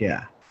back, like,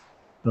 yeah.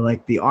 But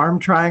like the arm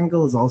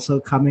triangle is also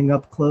coming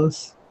up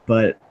close,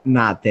 but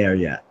not there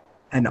yet.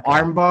 And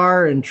arm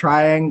bar and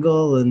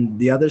triangle and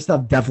the other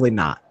stuff, definitely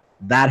not.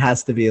 That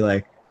has to be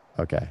like,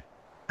 okay,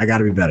 I got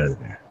to be better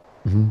than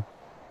you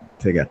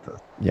to get those.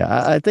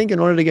 Yeah, I think in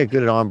order to get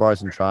good at arm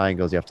bars and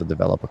triangles, you have to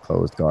develop a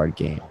closed guard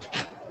game.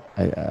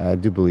 I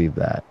do believe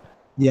that.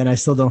 Yeah, and I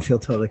still don't feel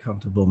totally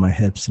comfortable in my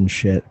hips and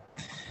shit.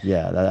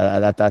 Yeah,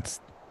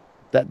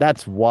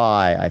 that's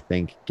why I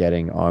think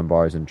getting arm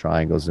bars and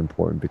triangles is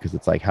important, because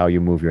it's like how you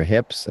move your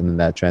hips, and then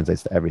that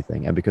translates to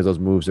everything. And because those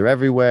moves are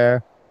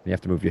everywhere, and you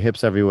have to move your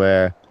hips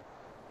everywhere,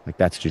 like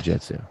that's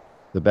jiu-jitsu.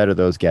 The better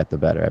those get, the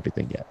better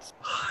everything gets.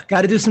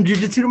 Got to do some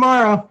jiu-jitsu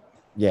tomorrow.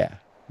 Yeah.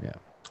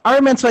 All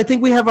right, man. So I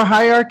think we have a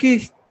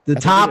hierarchy. The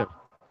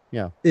top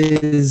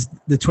is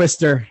the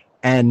twister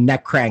and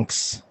neck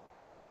cranks.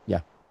 Yeah.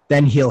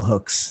 Then heel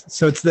hooks.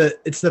 So it's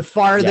the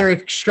farther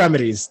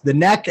extremities, the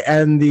neck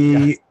and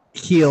the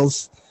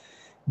heels.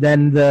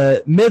 Then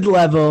the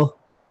mid-level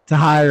to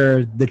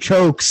higher, the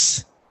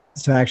chokes.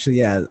 So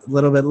actually, a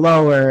little bit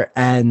lower,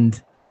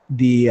 and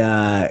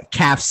the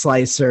calf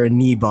slicer and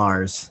knee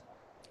bars.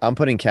 I'm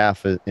putting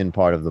calf in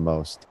part of the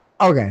most.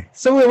 Okay,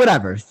 so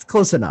whatever. It's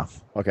close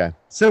enough. Okay.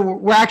 So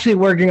we're actually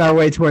working our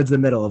way towards the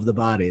middle of the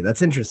body.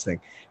 That's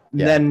interesting.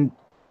 Yeah. Then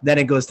then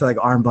it goes to like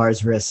arm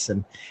bars, wrists,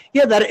 and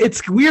yeah, that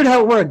it's weird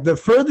how it worked. The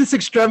furthest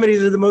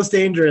extremities are the most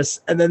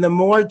dangerous, and then the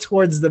more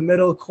towards the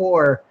middle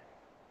core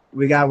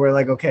we got, we're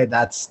like, okay,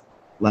 that's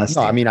less.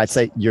 No, I mean, I'd dangerous.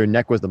 say your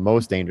neck was the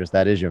most dangerous.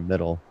 That is your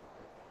middle.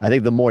 I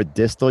think the more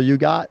distal you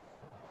got,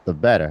 the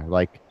better.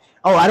 Like,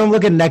 Oh, I don't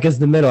look at neck as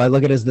the middle. I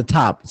look at it as the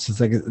top. So it's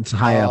like it's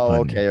high up. oh, on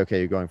okay, okay,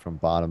 you're going from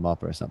bottom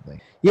up or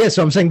something. Yeah,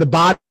 so I'm saying the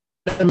bottom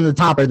and the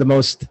top are the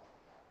most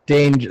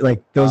danger.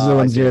 Like those are Oh, the I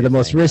ones see what you're the you're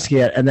most saying, yeah.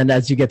 risky at. And then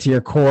as you get to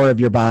your core of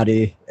your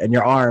body and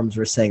your arms,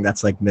 we're saying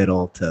that's like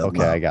middle to Okay,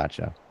 low. I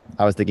gotcha.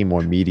 I was thinking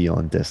more medial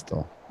and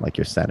distal, like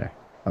your center.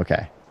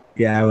 Okay,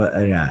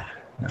 Yeah.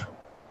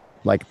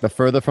 like the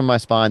further from my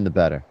spine, the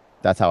better.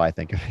 That's how I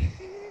think of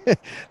it.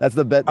 That's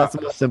the That's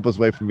the most simplest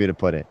way for me to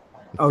put it.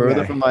 The further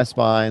Okay. from my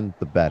spine,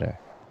 the better.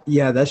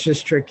 Yeah, that's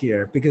just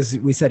trickier because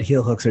we said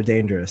heel hooks are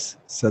dangerous.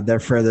 So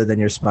they're further than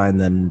your spine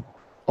than.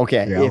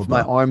 Okay, Your if my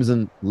elbow. arms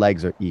and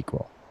legs are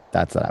equal,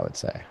 that's what I would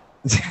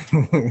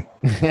say.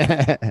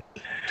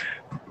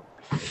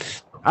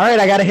 All right,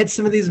 I got to hit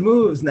some of these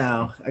moves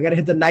now. I got to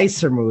hit the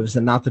nicer moves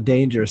and not the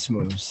dangerous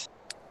moves.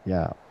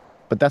 Yeah.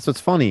 But that's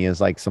what's funny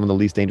is like some of the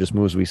least dangerous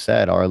moves we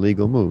said are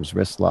illegal moves,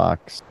 wrist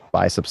locks,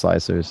 bicep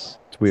slicers.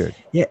 It's weird.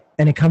 Yeah,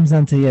 and it comes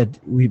down to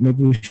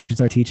maybe we should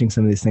start teaching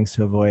some of these things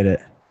to avoid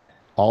it.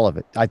 All of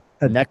it.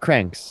 Neck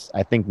cranks.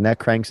 I think neck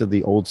cranks are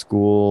the old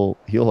school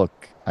heel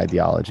hook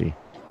ideology.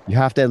 You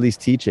have to at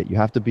least teach it. You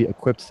have to be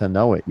equipped to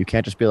know it. You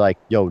can't just be like,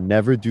 yo,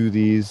 never do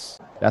these.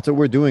 That's what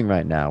we're doing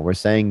right now. We're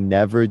saying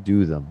never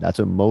do them. That's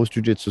what most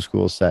jiu-jitsu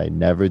schools say.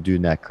 Never do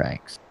neck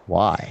cranks.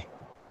 Why?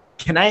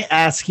 Can I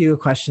ask you a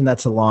question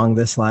that's along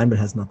this line but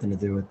has nothing to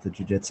do with the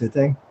jiu-jitsu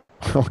thing?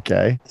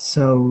 Okay.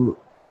 So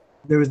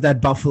there was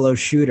that Buffalo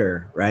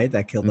shooter, right?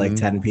 That killed like Mhm.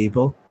 10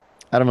 people.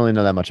 I don't really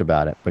know that much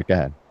about it, but go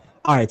ahead.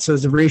 All right, so it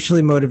was a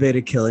racially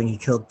motivated killing. He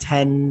killed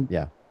 10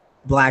 Yeah.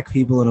 black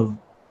people in a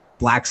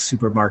black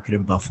supermarket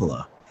in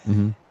Buffalo.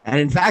 Mm-hmm. And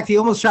in fact, he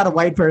almost shot a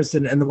white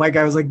person, and the white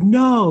guy was like,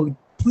 no,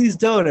 please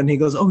don't. And he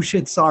goes, oh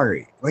shit,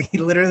 sorry. Like he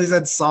literally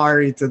said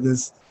sorry to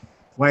this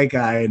white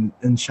guy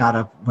and shot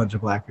up a bunch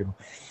of black people.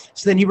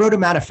 So then he wrote a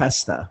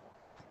manifesto.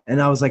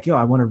 And I was like, yo,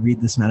 I want to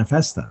read this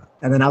manifesto.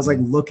 And then I was like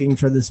looking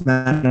for this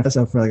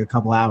manifesto for like a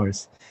couple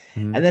hours.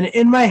 Mhm. And then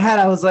in my head,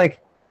 I was like,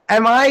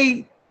 am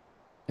I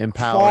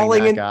Empowering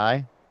falling that in-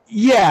 guy.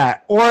 yeah,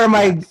 or am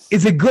I? Yes.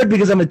 Is it good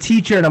because I'm a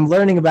teacher and I'm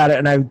learning about it,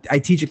 and I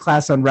teach a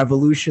class on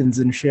revolutions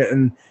and shit,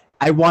 and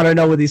I want to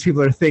know what these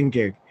people are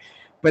thinking.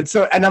 But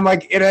so, and I'm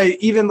like, and I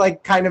even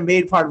like kind of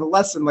made part of a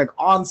lesson like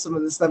on some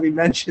of the stuff he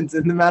mentions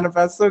in the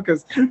manifesto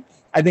because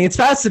I think it's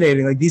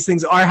fascinating. Like these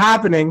things are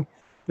happening,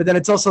 but then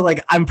it's also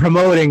like I'm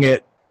promoting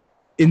it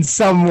in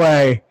some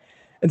way,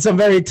 and so I'm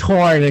very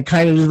torn. It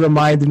kind of just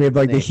reminded me of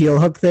like the heel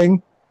hook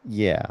thing.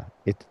 Yeah.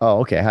 Oh,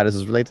 okay. How does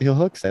this relate to heel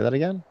hook? Say that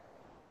again.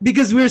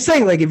 Because we were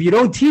saying like if you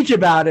don't teach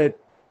about it,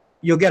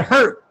 you'll get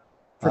hurt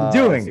from I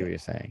doing see it. what you're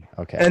saying.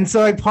 Okay. And so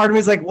like part of me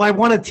is like, well, I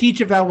want to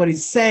teach about what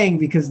he's saying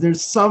because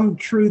there's some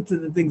truth to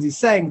the things he's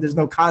saying. There's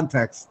no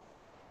context.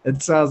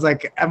 And so I was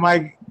like, am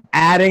I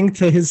adding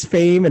to his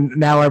fame? And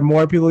now are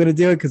more people going to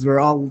do it because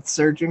we're all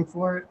searching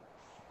for it?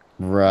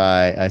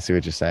 Right. I see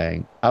what you're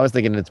saying. I was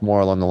thinking it's more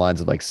along the lines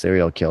of like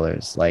serial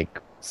killers.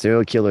 Like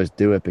serial killers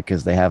do it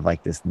because they have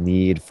like this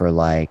need for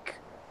like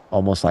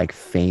almost like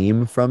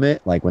fame from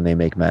it, like when they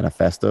make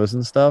manifestos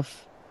and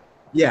stuff.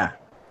 Yeah.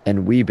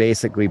 And we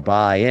basically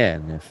buy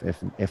in.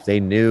 If they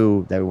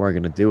knew that we weren't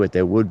going to do it,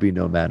 there would be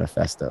no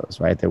manifestos,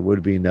 right? There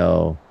would be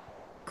no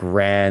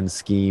grand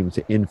scheme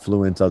to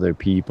influence other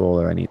people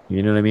or any.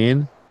 You know what I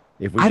mean?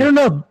 If we I don't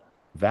know.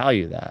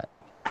 value that,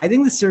 I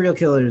think the serial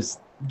killers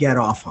get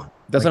off on it.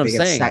 that's what I'm they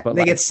get saying. But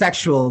they like, get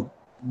sexual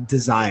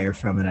desire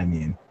from it, I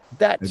mean.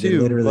 that They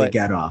too. literally but-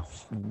 get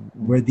off.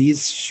 Where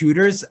these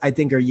shooters, I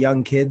think, are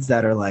young kids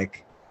that are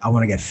like, I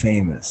want to get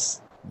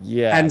famous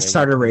yeah, and they-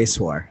 start a race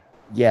war.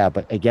 Yeah,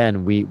 but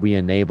again, we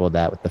enable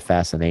that with the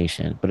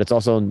fascination. But it's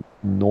also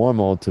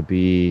normal to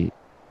be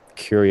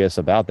curious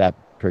about that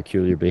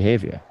peculiar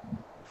behavior.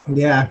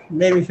 Yeah,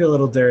 made me feel a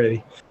little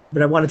dirty,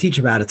 but I want to teach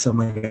about it, so I'm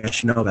like, I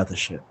should know about this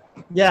shit.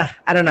 Yeah,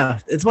 I don't know.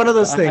 It's one of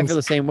those I things. feel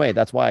the same way.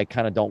 That's why I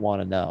kind of don't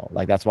want to know.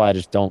 Like that's why I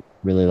just don't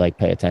really like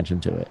pay attention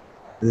to it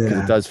because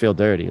Yeah. it does feel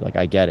dirty. Like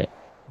I get it.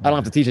 I don't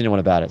have to teach anyone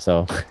about it.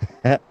 So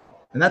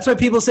And that's why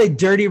people say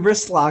dirty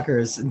wrist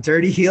lockers and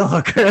dirty heel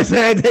hookers.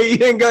 There you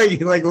can go, you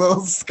like little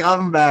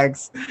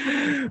scumbags.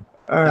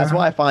 that's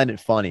why I find it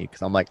funny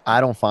because I'm like, I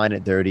don't find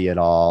it dirty at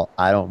all.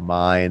 I don't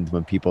mind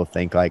when people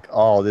think like,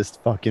 oh, this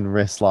fucking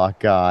wrist lock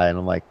guy. And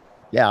I'm like,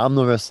 yeah, I'm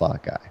the wrist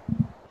lock guy.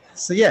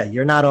 So yeah,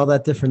 you're not all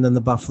that different than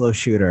the Buffalo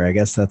shooter. I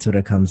guess that's what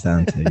it comes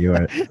down to. You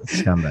are a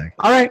scumbag.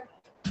 All right.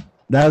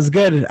 That was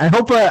good. I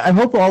hope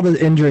all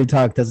the injury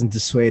talk doesn't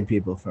dissuade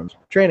people from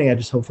training. I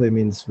just hopefully it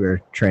means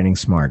we're training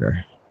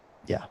smarter.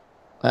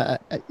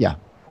 Yeah,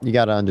 you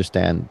got to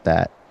understand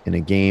that in a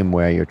game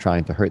where you're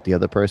trying to hurt the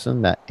other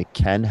person, that it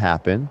can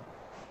happen,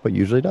 but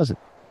usually doesn't.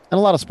 And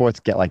a lot of sports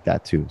get like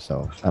that too.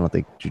 So I don't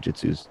think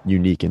jiu-jitsu is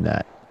unique in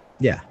that.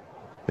 Yeah.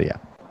 But yeah.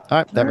 All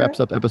right. That All right. wraps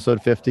up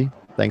episode 50.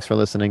 Thanks for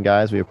listening,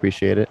 guys. We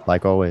appreciate it.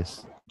 Like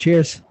always.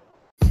 Cheers.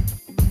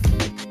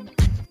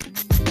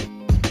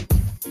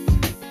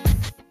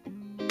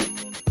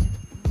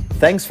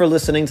 Thanks for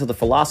listening to the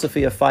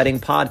Philosophy of Fighting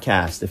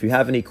podcast. If you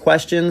have any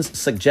questions,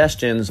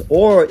 suggestions,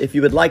 or if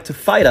you would like to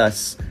fight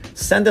us,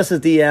 send us a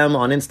DM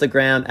on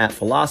Instagram at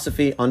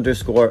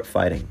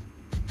philosophy_fighting.